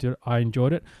putting on to it. I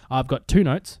enjoyed it. I've got 2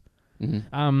 notes.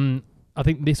 Mm-hmm. I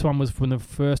think this one was from the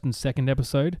first and second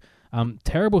episode.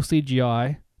 Terrible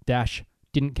CGI -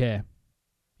 didn't care.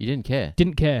 You didn't care?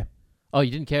 Didn't care. Oh,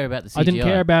 you didn't care about the CGI? I didn't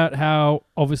care about how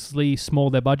obviously small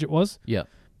their budget was. Yeah.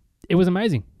 It was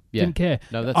amazing. Yeah. Didn't care.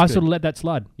 No, that's I good. sort of let that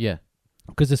slide. Yeah.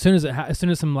 Because as soon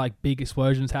as some like big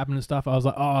explosions happened and stuff, I was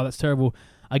like, oh, that's terrible.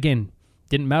 Again,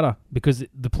 didn't matter because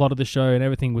the plot of the show and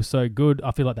everything was so good.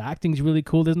 I feel like the acting's really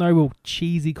cool. There's no real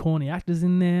cheesy, corny actors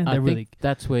in there. I They're think really,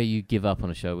 that's where you give up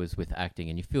on a show is with acting,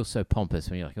 and you feel so pompous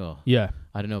when you're like, oh, yeah,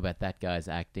 I don't know about that guy's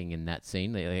acting in that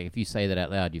scene. Like, if you say that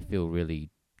out loud, you feel really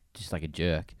just like a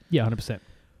jerk. yeah, 100%.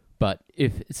 But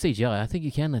if it's CGI, I think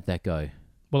you can let that go.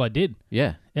 Well, I did.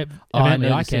 Yeah. Evidently, I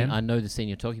know I the scene. can. I know the scene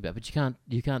you're talking about, but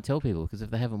you can't tell people because if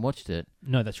they haven't watched it.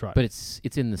 No, that's right. But it's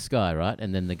in the sky, right?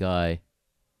 And then the guy.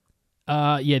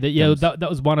 Yeah, that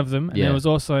was one of them, and Yeah. there was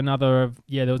also another.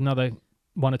 There was another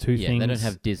one or two Yeah, things. they don't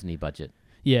have Disney budget.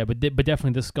 Yeah, but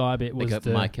definitely the sky bit They was got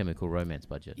the My Chemical Romance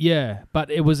budget. Yeah,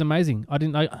 but it was amazing. I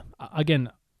didn't. Again,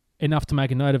 enough to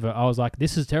make a note of it. I was like,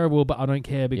 "This is terrible," but I don't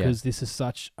care because this is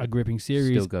such a gripping series.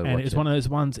 Still go and watch it's it. one of those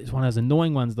ones. It's one of those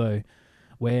annoying ones though,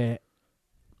 where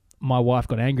my wife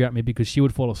got angry at me because she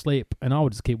would fall asleep and I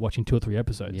would just keep watching 2 or 3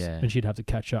 episodes, Yeah. and she'd have to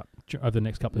catch up over the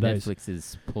next couple of days. Netflix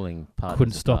is pulling parts.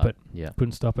 Couldn't stop it. Yeah.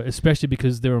 Couldn't stop it, especially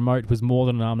because the remote was more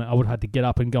than an arm. I would have had to get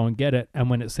up and go and get it. And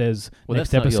when it says Well,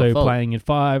 next that's not your episode fault. playing in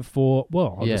 5, 4,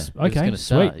 well, I'll Yeah. just It was okay, gonna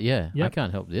sweet. start. Yeah. I Yep.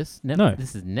 can't help this. No.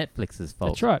 This is Netflix's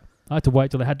fault. That's right. I had to wait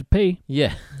till I had to pee.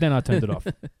 Yeah. Then I turned it off.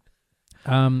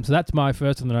 So that's my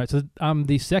first on the note. So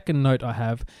the second note I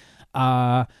have,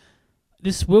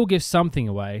 this will give something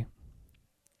away,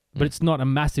 but it's not a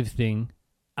massive thing.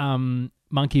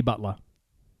 Monkey Butler.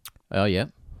 Oh yeah.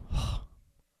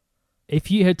 If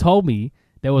you had told me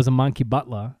there was a Monkey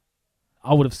Butler,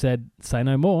 I would have said, say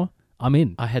no more. I'm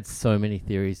in. I had so many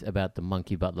theories about the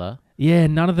Monkey Butler. Yeah,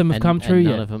 none of them have come true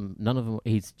none yet. of them. None of them.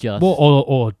 He's just.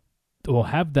 Well, or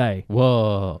have they?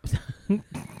 Whoa.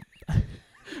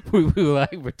 we were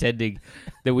like pretending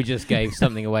that we just gave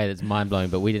something away that's mind blowing,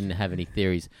 but we didn't have any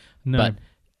theories. No. But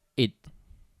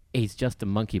he's just a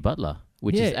Monkey Butler,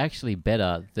 which is Yeah. actually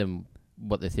better than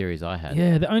what the theories I had.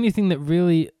 Yeah, the only thing that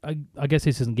really, I guess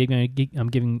this isn't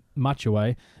giving much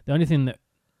away. The only thing that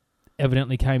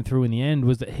evidently came through in the end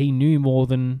was that he knew more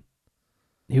than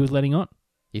he was letting on.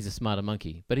 He's a smarter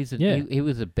monkey, but Yeah. he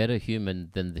was a better human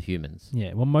than the humans.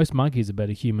 Yeah, well, most monkeys are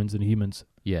better humans than humans.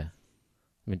 Yeah.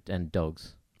 And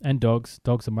dogs. And dogs.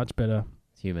 Dogs are much better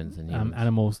Humans and humans.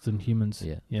 animals than humans.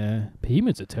 Yeah. Yeah.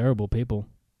 Humans are terrible people.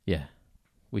 Yeah.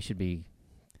 We should be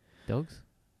dogs.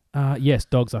 Yes,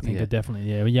 dogs, I think, Yeah. are definitely.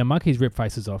 Yeah, yeah. Monkeys rip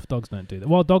faces off. Dogs don't do that.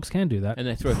 Well, dogs can do that. And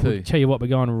they throw poo. Tell you what, we're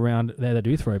going around there. They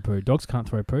do throw poo. Dogs can't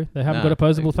throw poo. They haven't Nah, got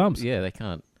opposable they- thumbs. Yeah, they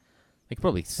can't. They could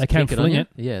probably They can kick on fling you. it.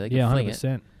 Yeah, they can Yeah, fling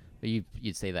 100%. it. But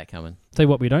you'd see that coming. Tell you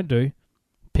what we don't do.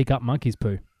 Pick up monkeys'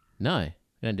 poo. No,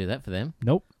 we don't do that for them.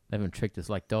 Nope. They haven't tricked us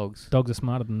like dogs. Dogs are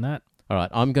smarter than that. All right,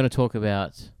 I'm going to talk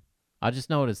about. I just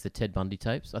know it as the Ted Bundy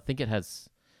tapes. I think it has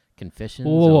confessions.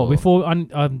 Whoa. or- Before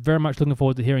I'm very much looking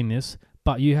forward to hearing this,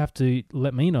 but you have to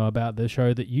let me know about the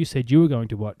show that you said you were going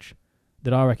to watch.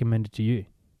 that I recommended to you.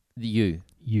 You.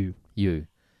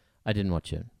 I didn't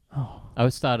watch it. Oh. I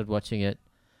started watching it,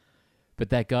 but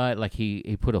that guy, like,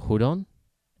 he put a hood on,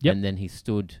 Yep. and then he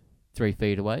stood 3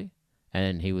 feet away,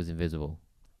 and he was invisible.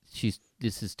 She's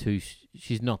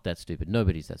not that stupid.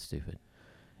 Nobody's that stupid.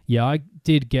 Yeah, I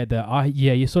did get that.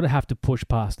 You sort of have to push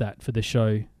past that for the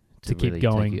show to keep really take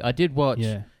going. you. I did watch.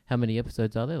 Yeah. How many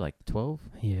episodes are there? Like 12?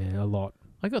 Yeah, a lot.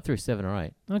 I got through 7 or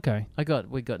 8. Okay.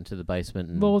 We got into the basement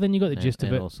and, Well, then you got the gist of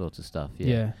and it. all sorts of stuff. Yeah.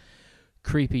 Yeah.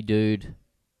 Creepy dude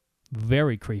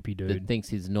Very creepy dude. that thinks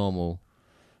he's normal,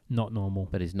 Not normal.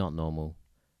 but he's not normal.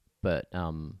 But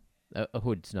a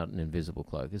hood's not an invisible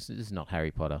cloak. This is not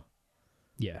Harry Potter.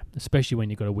 Yeah, especially when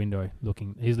you've got a window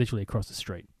looking. He's literally across the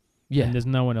street. Yeah. And there's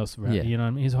no one else around. Yeah. You know what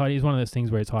I mean? He's one of those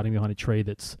things where he's hiding behind a tree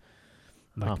that's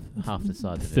like half the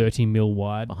size of it. 30 mil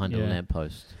wide. Behind yeah. a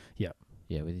lamppost. Yep.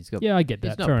 Yeah, he's got. Yeah, I get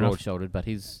He's that. not Fair enough. broad-shouldered, but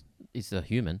he's a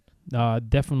human.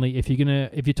 Definitely, if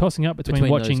you're tossing up between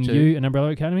Between watching those two. you and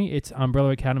Umbrella Academy, it's Umbrella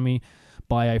Academy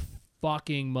by a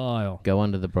fucking mile. Go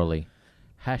under the brolly.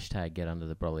 Hashtag get under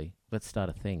the brolly. Let's start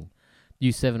a thing.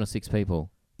 You 7 or 6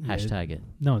 people. Yeah, Hashtag it.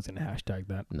 No one's gonna hashtag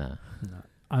that. Nah. No.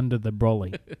 Under the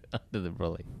brolly. Under the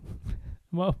brolly.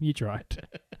 Well, you tried.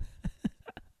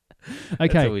 That's all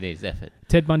Okay, we need is effort.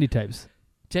 Ted Bundy tapes.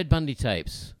 Ted Bundy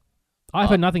tapes. I've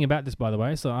heard nothing about this, by the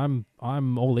way, so I'm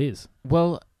all ears.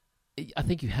 Well, I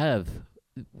think you have.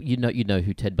 You know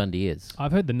who Ted Bundy is.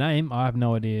 I've heard the name. I have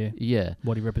no idea Yeah.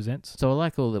 what he represents. So I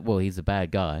like all that. Well, he's a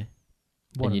bad guy,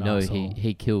 What and an you know arsehole.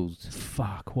 he killed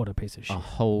Fuck, what a piece of shit. a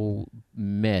whole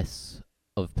mess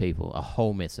of people, a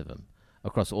whole mess of them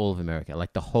across all of America,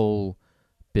 like the whole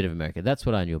bit of America. That's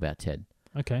what I knew about Ted,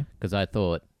 Okay. because I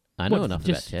thought I know What, enough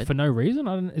just about Ted. for no reason?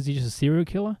 Is he just a serial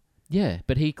killer? Yeah,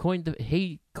 but he coined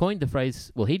the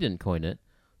phrase. Well, he didn't coin it.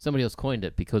 Somebody else coined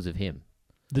it because of him.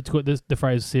 The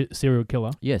phrase serial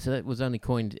killer. Yeah, so that was only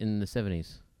coined in the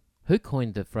 70s. Who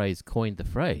coined the phrase?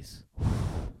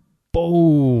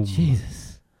 Boom.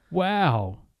 Jesus.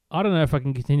 Wow. I don't know if I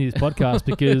can continue this podcast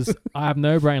because I have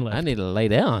no brain left. I need to lay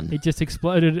down. It just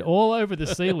exploded all over the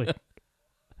ceiling.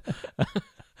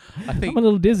 I think I'm a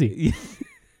little dizzy.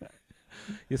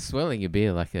 you're swelling your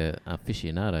beer like a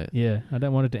aficionado. Yeah, I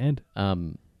don't want it to end.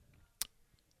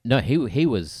 No, he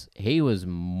was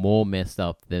more messed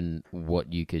up than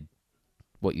what you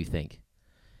think.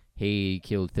 He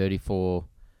killed 34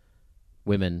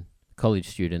 women, college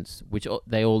students, which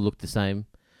they all looked the same,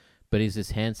 but he's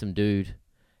this handsome dude.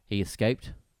 He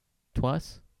escaped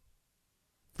twice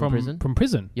from prison. From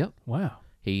prison? Yep. Wow.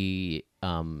 He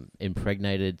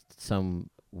impregnated some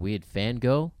weird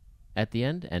fangirl at the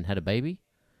end and had a baby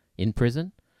in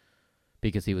prison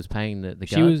because he was paying the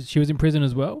guard. She was in prison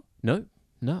as well? No.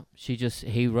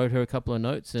 He wrote her a couple of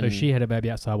notes. And So she had a baby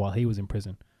outside while he was in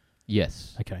prison.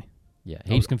 Yes. Okay. Yeah.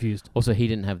 I was confused. Also, he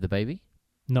didn't have the baby.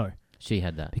 No, She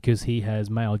had that. because he has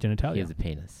male genitalia. He has a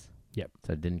penis. Yep.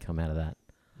 So it didn't come out of that.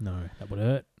 No, that would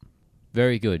hurt.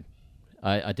 Very good.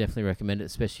 I definitely recommend it,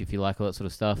 especially if you like all that sort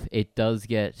of stuff. It does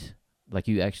get, like,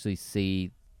 you actually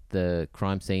see the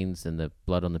crime scenes and the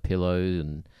blood on the pillow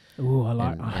and Ooh,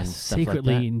 I and stuff like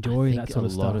secretly that. enjoy I that think sort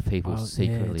of a stuff. lot of people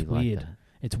secretly it's like weird. that.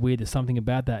 It's weird. There's something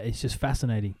about that. It's just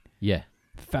fascinating. Yeah.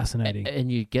 Fascinating.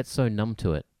 And you get so numb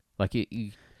to it. Like,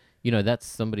 you know, that's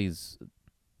somebody's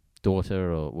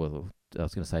daughter or, well, I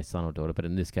was going to say son or daughter, but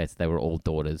in this case, they were all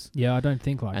daughters. Yeah, I don't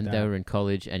think like and that. they were in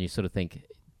college, and you sort of think,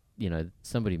 you know,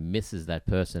 somebody misses that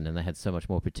person and they had so much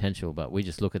more potential, but we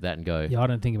just look at that and go, Yeah, I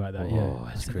don't think about that. Oh, Yeah,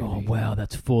 that's It's like, oh creepy. wow,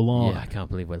 that's full on. yeah, I can't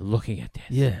believe we're looking at this.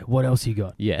 Yeah, what else you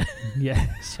got? Yeah. Yeah,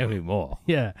 Show me more.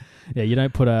 yeah, yeah. You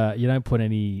don't put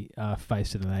any face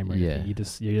to the name or anything. Yeah.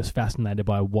 You're just fascinated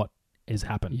by what has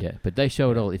happened. Yeah, but they show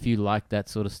it all. If you like that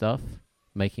sort of stuff,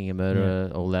 Making a Murderer,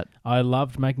 all that, I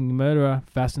loved Making a Murderer.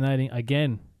 Fascinating.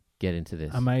 Again, get into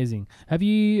this. amazing. Have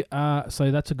you?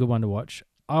 So that's a good one to watch.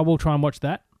 I will try and watch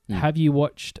that. Mm. Have you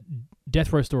watched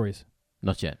Death Row Stories?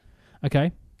 Not yet.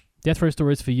 Okay, Death Row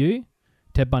Stories for you.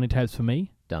 Ted Bundy tapes for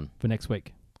me. Done. For next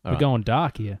week. All We're right. going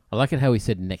dark here. I like it how he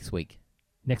said next week.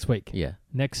 Next week. Yeah.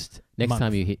 Next Next month.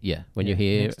 time you hear, when Yeah, you're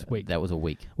here, next week. that was a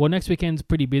week. Well, next weekend's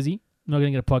pretty busy. I'm not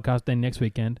going to get a podcast then next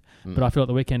weekend, Mm. but I feel like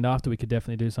the weekend after we could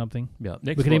definitely do something. yeah.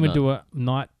 We could even do a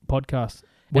night podcast,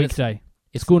 And it's- weekday,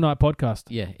 it's- school night podcast.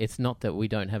 Yeah, it's not that we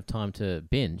don't have time to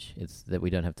binge. It's that we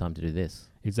don't have time to do this.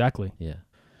 Exactly. Yeah.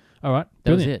 All right.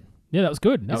 That was Brilliant. it. Yeah, that was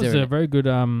good. That Is was there a very good.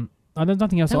 There's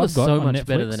nothing else That I've was got so on much Netflix.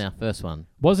 better than our first one.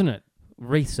 Wasn't it?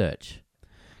 Research.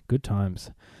 Good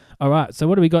times. All right. So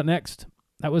what do we got next?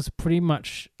 That was pretty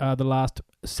much the last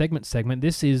segment.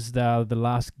 This is the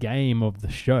last game of the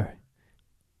show.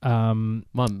 My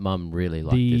mum really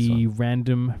liked this The one.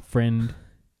 random friend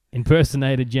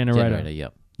Impersonator generator. Generator,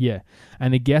 yep. Yeah.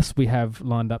 And the guest we have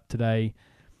lined up today,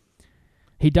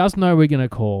 he does know we're going to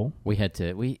call.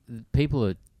 People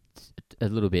are a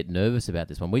little bit nervous about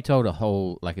this one. We told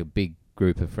a big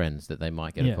group of friends that they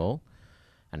might get a call,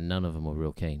 and none of them were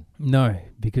real keen. No,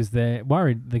 because they're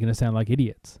worried they're going to sound like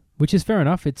idiots, which is fair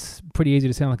enough. It's pretty easy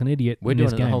to sound like an idiot. We're in doing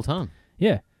this it game. the whole time.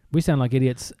 Yeah. We sound like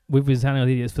idiots. We've been sounding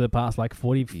like idiots for the past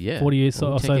 40 years We'll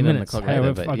or check so in on the minutes, clock later,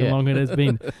 however but fucking yeah. long it has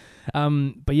been.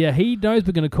 But yeah, he knows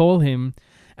we're going to call him.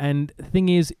 And the thing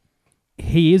is,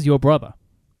 he is your brother.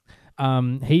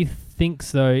 He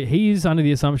thinks, though, he's under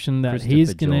the assumption that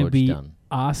he's going to be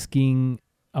asking,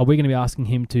 we're going to be asking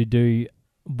him to do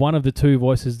one of the two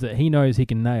voices that he knows he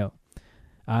can nail.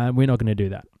 We're not going to do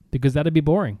that because that'd be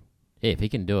boring. Yeah, if he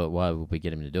can do it, why would we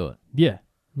get him to do it? Yeah.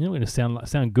 You're not going to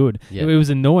sound good. Yeah. It was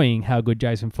annoying how good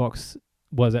Jason Fox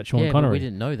was at Sean But Connery. we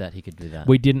didn't know that he could do that.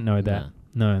 We didn't know that.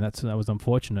 No, that was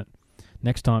unfortunate.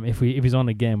 Next time, if he's on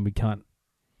again,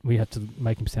 we have to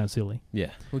make him sound silly. Yeah.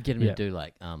 We'll get him to do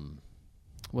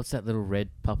what's that little red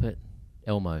puppet?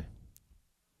 Elmo.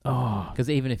 Oh, Because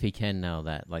even if he can nail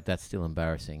that, that's still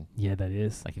embarrassing. yeah, that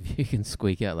is. If you can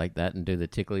squeak out like that and do the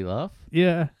tickly laugh.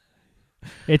 Yeah,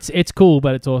 it's cool,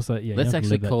 but it's also Let's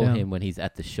actually call him when he's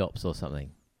at the shops or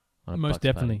something. On a Most Bucks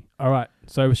definitely. party. All right.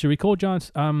 So should we call George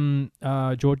now?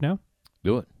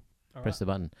 Do it. All Press the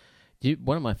button.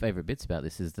 One of my favourite bits about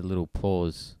this is the little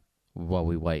pause while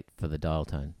we wait for the dial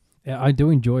tone. Yeah, I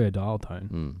do enjoy a dial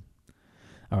tone.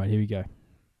 All right, here we go.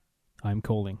 I'm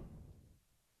calling.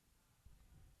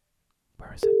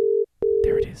 Where is it?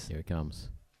 There it is. Here it comes.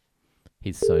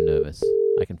 He's so nervous.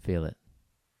 I can feel it.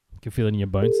 You can feel it in your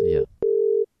bones. Yeah.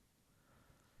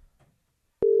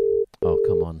 Oh,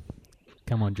 come on.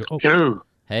 Come on, George. Oh, Hello.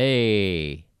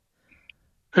 Hey.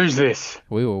 Who's this?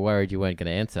 We were worried you weren't going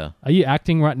to answer. are you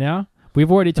acting right now?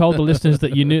 We've already told the listeners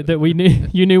that you knew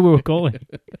you knew we were calling.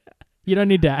 You don't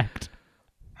need to act.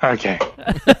 Okay.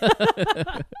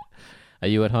 Are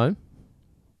you at home?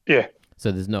 Yeah.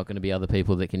 So there's not going to be other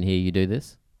people that can hear you do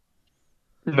this?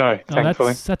 No, Oh,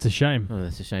 thankfully. that's a shame. Oh,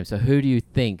 that's a shame. So who do you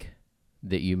think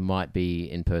that you might be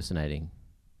impersonating?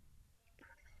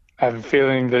 I have a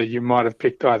feeling that you might have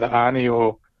picked either Arnie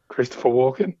or Christopher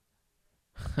Walken.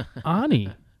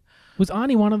 Arnie. Was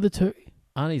Arnie one of the two?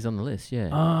 Arnie's on the list, yeah.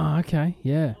 Oh, okay.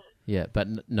 Yeah. Yeah, but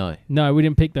no. No, we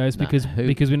didn't pick those No, because who-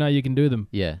 we know you can do them.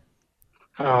 Yeah.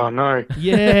 Oh, no.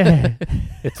 Yeah.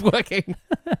 It's working.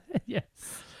 Yes.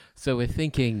 So we're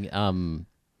thinking,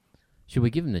 should we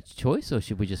give him the choice or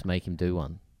should we just make him do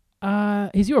one?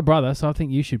 He's your brother, so I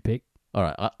think you should pick. All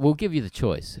right, we'll give you the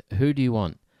choice. Who do you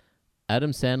want?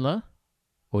 Adam Sandler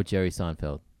or Jerry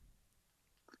Seinfeld?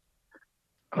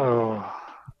 Oh,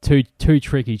 Two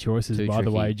tricky choices, Two by the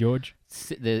way, tricky. George.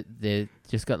 They're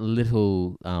just got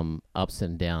little ups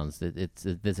and downs.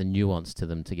 There's a nuance to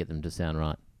them to get them to sound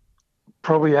right.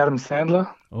 probably Adam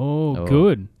Sandler. Oh, Oh.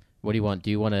 good. What do you want?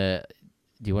 Do you want a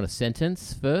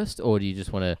sentence first, or do you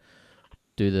just want to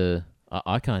do the?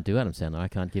 I can't do Adam Sandler. I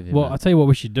can't give him. Well, I'll tell you what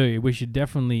we should do. We should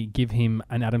definitely give him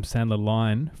an Adam Sandler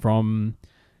line from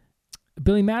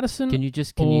Billy Madison. Can you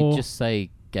just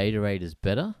say Gatorade is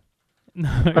better?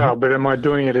 No. Oh, but am I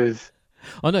doing it as...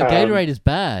 Oh no, Gatorade is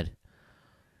bad.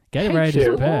 Gatorade is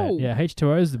H2O. bad. Yeah,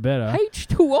 H2O is the better.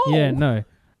 H2O. Yeah, no.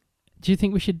 Do you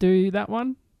think we should do that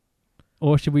one?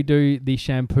 Or should we do the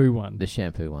shampoo one? The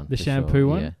shampoo one. The for shampoo sure.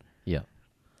 one? Yeah.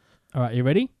 All right, you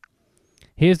ready?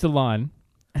 Here's the line.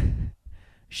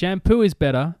 Shampoo is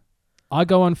better. I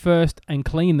go on first and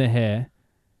clean the hair.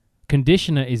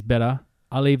 Conditioner is better.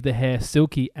 I leave the hair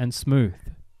silky and smooth.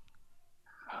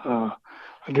 Oh,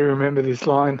 I do remember this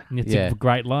line. And it's Yeah. a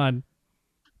great line.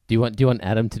 Do you want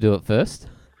Adam to do it first?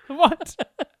 What?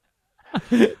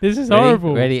 This is Ready?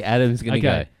 horrible. Ready? Adam's gonna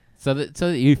Okay. go. So that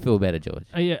you feel better, George.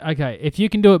 Yeah, okay. If you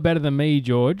can do it better than me,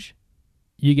 George,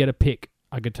 you get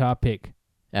a guitar pick.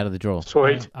 Out of the draw.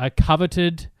 Sweet. I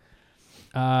coveted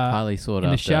Highly sought in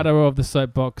after. the shadow of the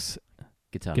soapbox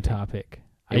guitar. guitar pick.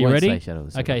 Are It you won't ready? say shadow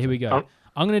of the Okay, here we go. Oh.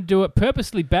 I'm going to do it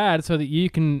purposely bad so that you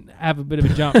can have a bit of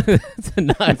a jump. It's a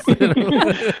nice little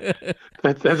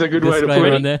That's a good way to disclaimer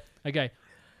put on it. there. Okay.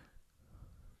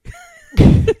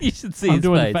 You should see I'm his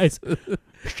doing face. the face.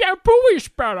 Shampoo is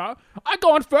better. I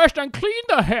go on first and clean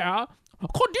the hair.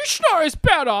 Conditioner is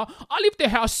better. I leave the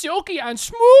hair silky and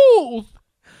smooth.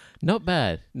 Not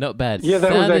bad. Not bad. Yeah,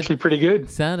 that was actually pretty good.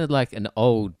 Sounded like an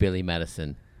old Billy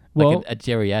Madison. Well, Like a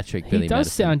geriatric He Billy does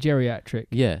Madison. sound geriatric.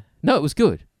 Yeah. No, it was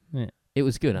good. Yeah. It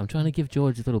was good. I'm trying to give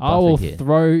George a little I will buffer here.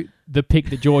 throw the pick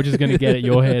that George is going to get at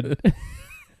your head.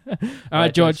 All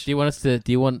right, George. Do you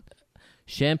want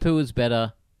shampoo is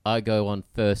better? I go on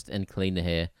first and clean the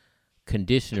hair.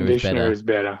 conditioner, Conditioner is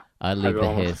better. I leave I the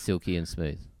go hair with- silky and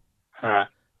smooth. All right.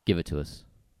 Give it to us.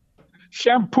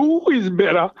 Shampoo is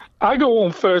better. I go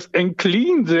on first and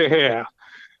clean the hair.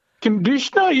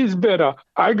 Conditioner is better.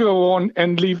 I go on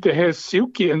and leave the hair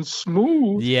silky and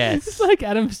smooth. Yes. It's like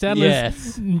Adam Sandler's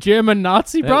Yes. German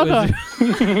Nazi That brother.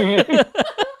 was-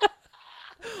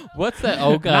 What's that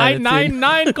old guy? that's in-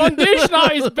 999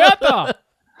 conditioner is better.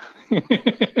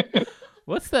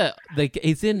 What's that?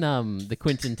 He's in the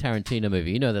Quentin Tarantino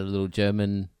movie. You know that little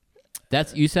German.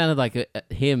 You sounded like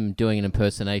him doing an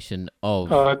impersonation of.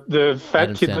 The fat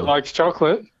Adam kid Sandler. that likes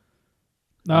chocolate.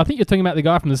 No, I think you're talking about the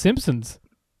guy from The Simpsons.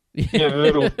 Yeah, the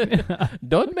little.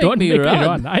 Don't make Don't me make me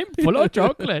run. run. I'm full of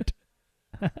chocolate.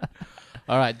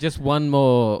 All right, just one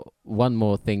more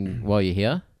thing while you're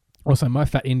here. Also, my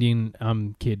fat Indian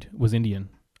kid was Indian.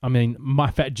 I mean,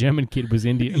 my fat German kid was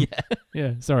Indian.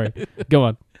 Yeah, sorry. Go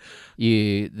on.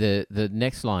 The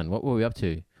next line. What were we up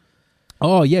to?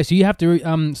 Oh, yes. You have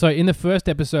to. So, in the first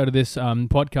episode of this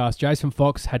podcast, Jason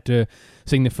Fox had to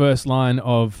sing the first line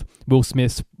of Will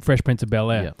Smith's Fresh Prince of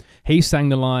Bel-Air. Yeah. He sang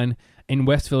the line, "In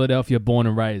West Philadelphia, born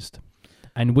and raised."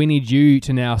 And we need you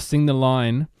to now sing the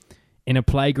line, "In a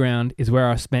playground is where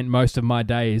I spent most of my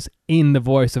days," in the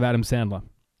voice of Adam Sandler.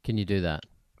 Can you do that?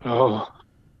 Oh,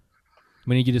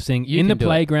 We need you to sing, You "In the can do it.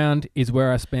 playground is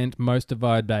where I spent most of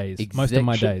our days." Most of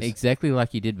my days. Exactly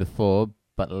like you did before,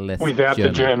 but less without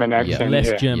German. the German accent. Less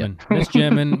yeah. German. Less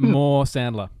German, more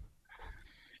Sandler.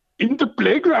 In the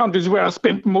playground is where I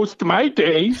spent most of my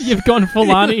days. You've gone full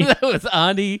Arnie. That was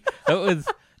Arnie.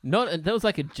 That was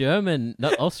like a German,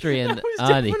 not Austrian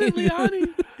Arnie.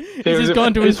 It He's was just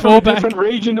gone to his it's from a fallback. different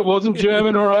region. It wasn't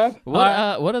German, all right?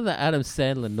 What are the Adam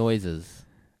Sandler noises?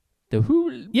 The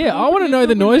who? Yeah, I want to know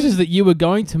the noises that you were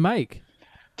going to make.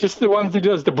 Just the ones he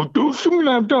does, the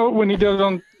when he does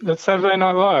on the Saturday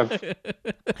Night Live.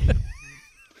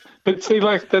 But see,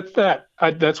 like,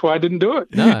 that's why I didn't do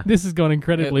it. No. This has gone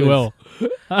incredibly It well. was-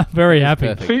 I'm very happy.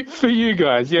 perfect. For you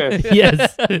guys, yes.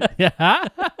 Yes. Yeah.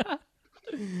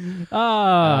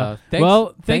 Thanks- Well,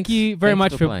 thank thanks- you very thanks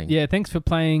much for for playing. thanks for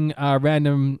playing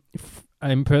random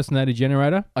impersonator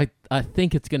generator. I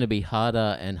think it's going to be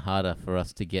harder and harder for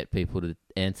us to get people to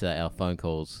answer our phone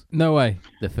calls No way.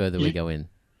 the further we go in.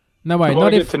 No way. Do I Not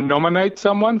get if to nominate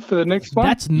someone for the next one?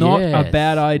 that's not a Yes.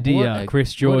 bad idea, What a-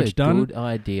 Chris George what a Dunn. Good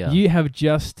idea. You have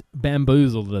just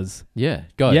bamboozled us. Yeah,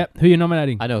 go. Yep. Who are you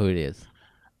nominating? I know who it is.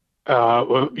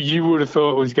 Well, you would have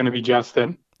thought it was going to be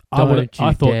Justin, I Don't would've- you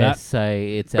I thought dare that.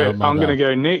 say it's but our I'm mother. going to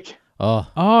go Nick. Oh,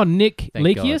 Oh, Nick Thank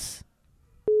Leakius.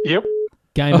 Yep.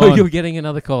 Game oh, on. you're getting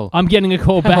another call. I'm getting a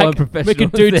call How back. We unprofessional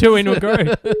could do is two this? in a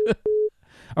go.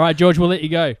 All right, George, we'll let you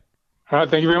go. All right,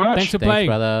 thank you very much. Thanks for Thanks, playing.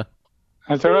 brother.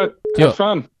 That's all right. Sure. Have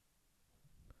fun.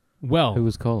 Well, Who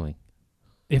was calling?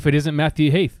 if it isn't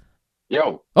Matthew Heath.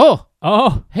 Yo, Oh,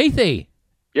 Oh, Heathy.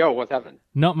 yo, what's happening?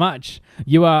 not much.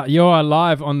 You are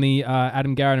live on the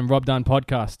Adam Garrett and Rob Dunn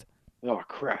podcast. Oh,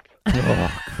 crap.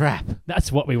 Oh, crap.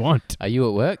 That's what we want. Are you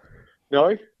at work?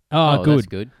 No? Oh, That's good.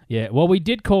 good. Yeah. Well, we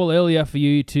did call earlier for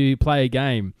you to play a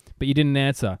game, but you didn't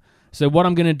answer. So what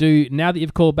I'm going to do now that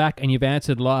you've called back and you've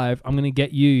answered live, I'm going to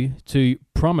get you to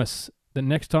promise that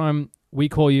next time we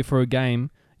call you for a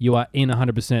game, you are in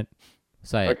 100%.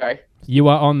 Say it. Okay. You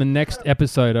are on the next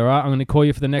episode, all right? I'm going to call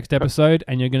you for the next episode,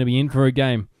 and you're going to be in for a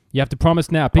game. You have to promise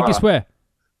now. Pinky Alright. swear.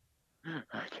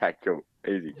 Okay, cool.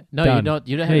 Easy. No, Done. you're not.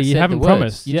 You don't Hey, have to you say haven't the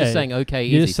promised. words. You're just Yeah. saying okay,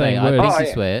 You're easy. just saying say, words. I Oh, pinky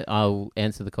yeah. swear. I'll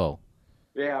answer the call.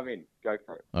 Yeah, I'm in. Go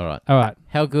for it. All right. All right.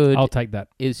 How good I'll take that.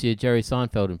 is your Jerry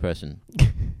Seinfeld impression?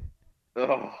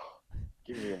 Oh,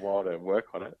 give me a while to work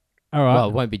on it. All right. Well,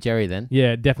 it won't be Jerry then.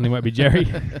 Yeah, it definitely won't be Jerry.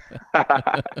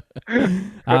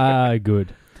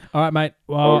 Good. All right, mate.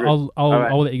 Well, All good. I'll All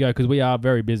right. I'll let you go because we are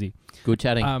very busy. Good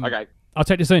chatting. Okay. I'll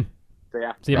talk to you soon. See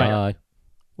ya. See you, mate. Bye.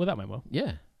 Well, that went well. Yeah.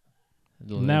 A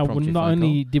little Now, impromptu not phone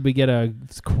only did we get a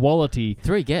quality call.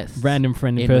 3 guests. random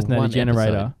friend in impersonator one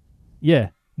generator, episode. yeah,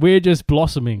 we're just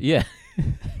blossoming. Yeah.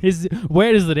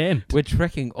 Where does it end? We're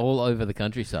trekking all over the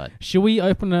countryside. Should we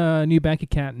open a new bank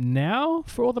account now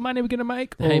for all the money we're going to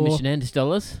make? The Hamish and Andish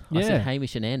dollars? I Yeah. said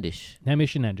Hamish and Andish.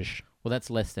 Hamish and Andish. Well,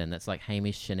 that's less than. That's like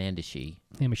Hamish and Andishy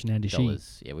Hamish and Andish.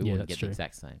 dollars. Yeah, we Yeah, wouldn't that's get the true.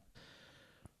 exact same.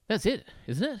 That's it,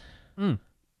 isn't it? Mm.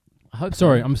 I hope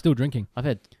Sorry, so. I'm still drinking. I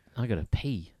got to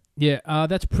pee. Yeah,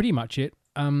 that's pretty much it.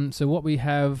 So what we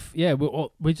have,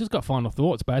 we just got final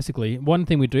thoughts, basically. One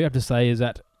thing we do have to say is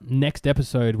that next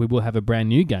episode we will have a brand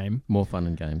new game. More fun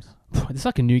and games. It's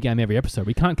like a new game every episode.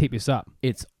 We can't keep this up.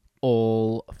 It's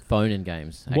all phone and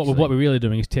games. What actually. we're really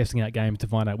doing is testing out games to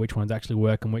find out which ones actually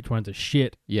work and which ones are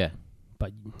shit. Yeah.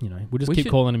 But, we'll just We keep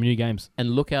should- calling them new games.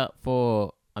 And look out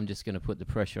for, I'm just going to put the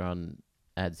pressure on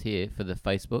ads here for the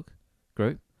Facebook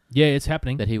group Yeah, it's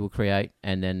happening. that he will create,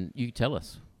 and then you tell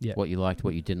us Yeah. what you liked,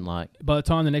 what you didn't like. By the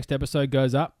time the next episode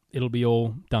goes up, it'll be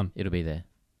all done. It'll be there.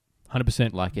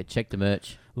 100%. Like it. Check the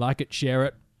merch. Like it, share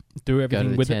it, do Go to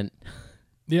everything the with it. tent.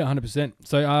 Yeah, 100%.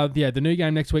 So, the new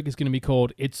game next week is going to be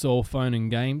called It's All Phone and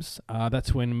Games.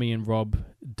 That's when me and Rob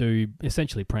do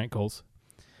essentially prank calls.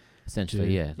 Essentially,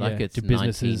 To- yeah. Like yeah, it's to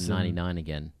businesses and- 1999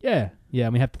 again. Yeah,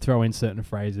 and we have to throw in certain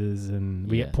phrases, and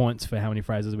we Yeah. get points for how many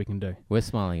phrases we can do. We're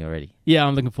smiling already. Yeah,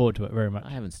 I'm looking forward to it very much.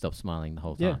 I haven't stopped smiling the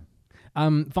whole Yeah.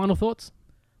 time. Final thoughts?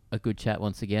 A good chat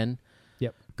once again.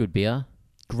 Yep. Good beer.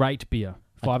 Great beer.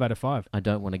 5 out of 5. I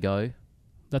don't want to go.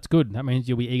 That's good. That means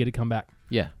you'll be eager to come back.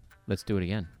 Yeah. Let's do it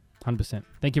again. 100%.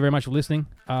 Thank you very much for listening.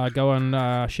 Go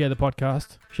and share the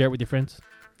podcast. Share it with your friends.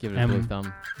 Give it a blue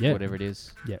thumb. yeah. Whatever it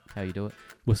is. Yeah. How you do it.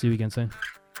 We'll see you again soon.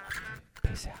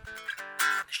 Peace out.